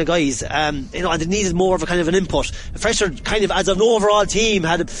 these kind of guys. And they needed more of a kind of an input. Freshford kind of, as an overall team,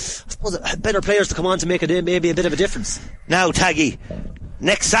 had, I suppose, better players to come on to make maybe a bit of a difference. Now, Taggy,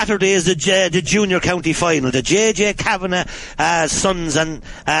 next Saturday is the junior county final. The JJ Kavanagh Sons and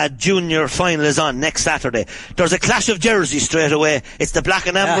junior final is on next Saturday. There's a clash of jerseys straight away. It's the black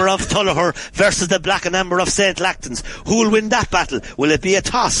and amber of Tullogher versus the black and amber of St Lachtains. Who'll win that battle? Will it be a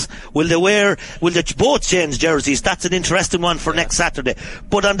toss? Will they both change jerseys? That's an interesting one for next Saturday.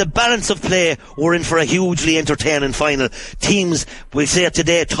 But on the balance of play, we're in for a hugely entertaining final. Teams, we'll say it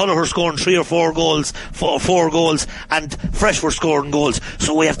today, Tullogher scoring 3 or 4 goals, 4 goals, and Freshford scoring goals.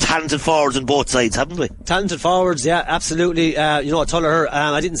 So we have talented forwards on both sides, haven't we? Talented forwards, yeah, absolutely. Tullogher,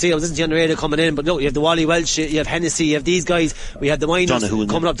 I didn't see, I was listening to you on the radio coming in, but look, you have the Wally Welsh, you have Hennessy, you have these guys, we have the Miners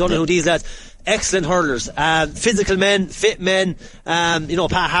coming up, Donoghue, these lads. Excellent hurlers, physical men, fit men,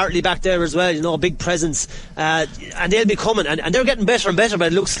 Pat Hartley back there as well, big presence, and they'll be coming, and they're getting better and better by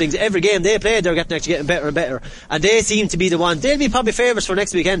the looks of things. Every game they play, they're getting better and better, and they seem to be the one. They'll be probably favourites for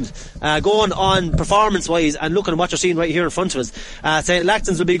next weekend, going on performance wise and looking at what you're seeing right here in front of us. St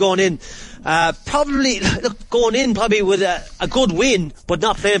Lachtains will be going in, probably with a good win, but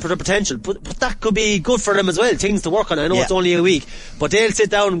not playing for their potential, but that could be good for them as well, things to work on. I know it's only a week, but they'll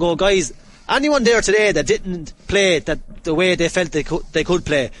sit down and go, guys, anyone there today that didn't play the way they felt they could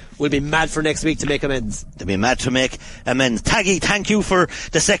play will be mad for next week to make amends. They'll be mad to make amends. Taggy, thank you for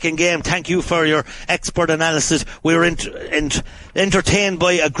the second game. Thank you for your expert analysis. We were entertained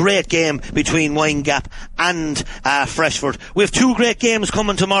by a great game between Windgap and Freshford. We have 2 great games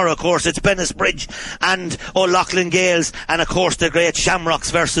coming tomorrow, of course. It's Bennisbridge and O'Loughlin Gales, and of course the great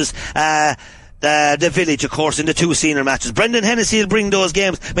Shamrocks versus the Village, of course, in the 2 senior matches. Brendan Hennessy will bring those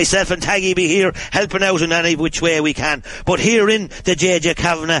games. Myself and Taggy be here helping out in any which way we can. But here in the JJ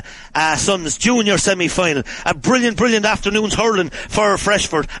Kavanagh Sons junior semi-final, a brilliant afternoon's hurling for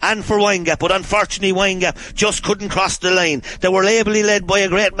Freshford and for Windgap, but unfortunately Windgap just couldn't cross the line. They were ably led by a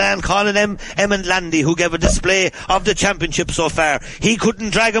great man calling Emmett Landy, who gave a display of the championship so far. He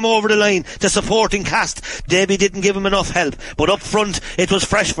couldn't drag him over the line. The supporting cast, Davy didn't give him enough help, but up front it was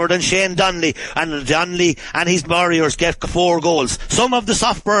Freshford and Shane Donnelly, and Donnelly and his Warriors get 4 goals. Some of the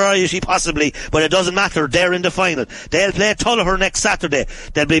soft variety possibly, but it doesn't matter. They're in the final. They'll play Tullogher next Saturday.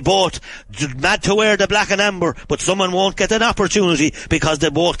 They'll be both mad to wear the black and amber, but someone won't get an opportunity because they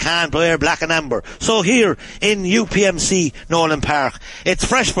both can't wear black and amber. So here in UPMC Nolan Park, it's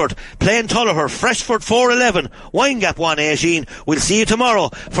Freshford playing Tullogher. Freshford 4-11, Windgap 1-18. We'll see you tomorrow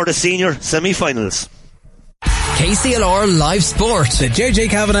for the senior semi-finals. KCLR Live Sport. The JJ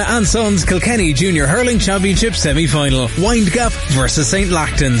Kavanagh and Sons Kilkenny Junior Hurling Championship semi-final. Windgap versus St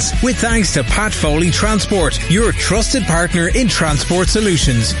Lachtains. With thanks to Pat Foley Transport, your trusted partner in transport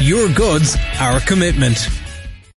solutions. Your goods, our commitment.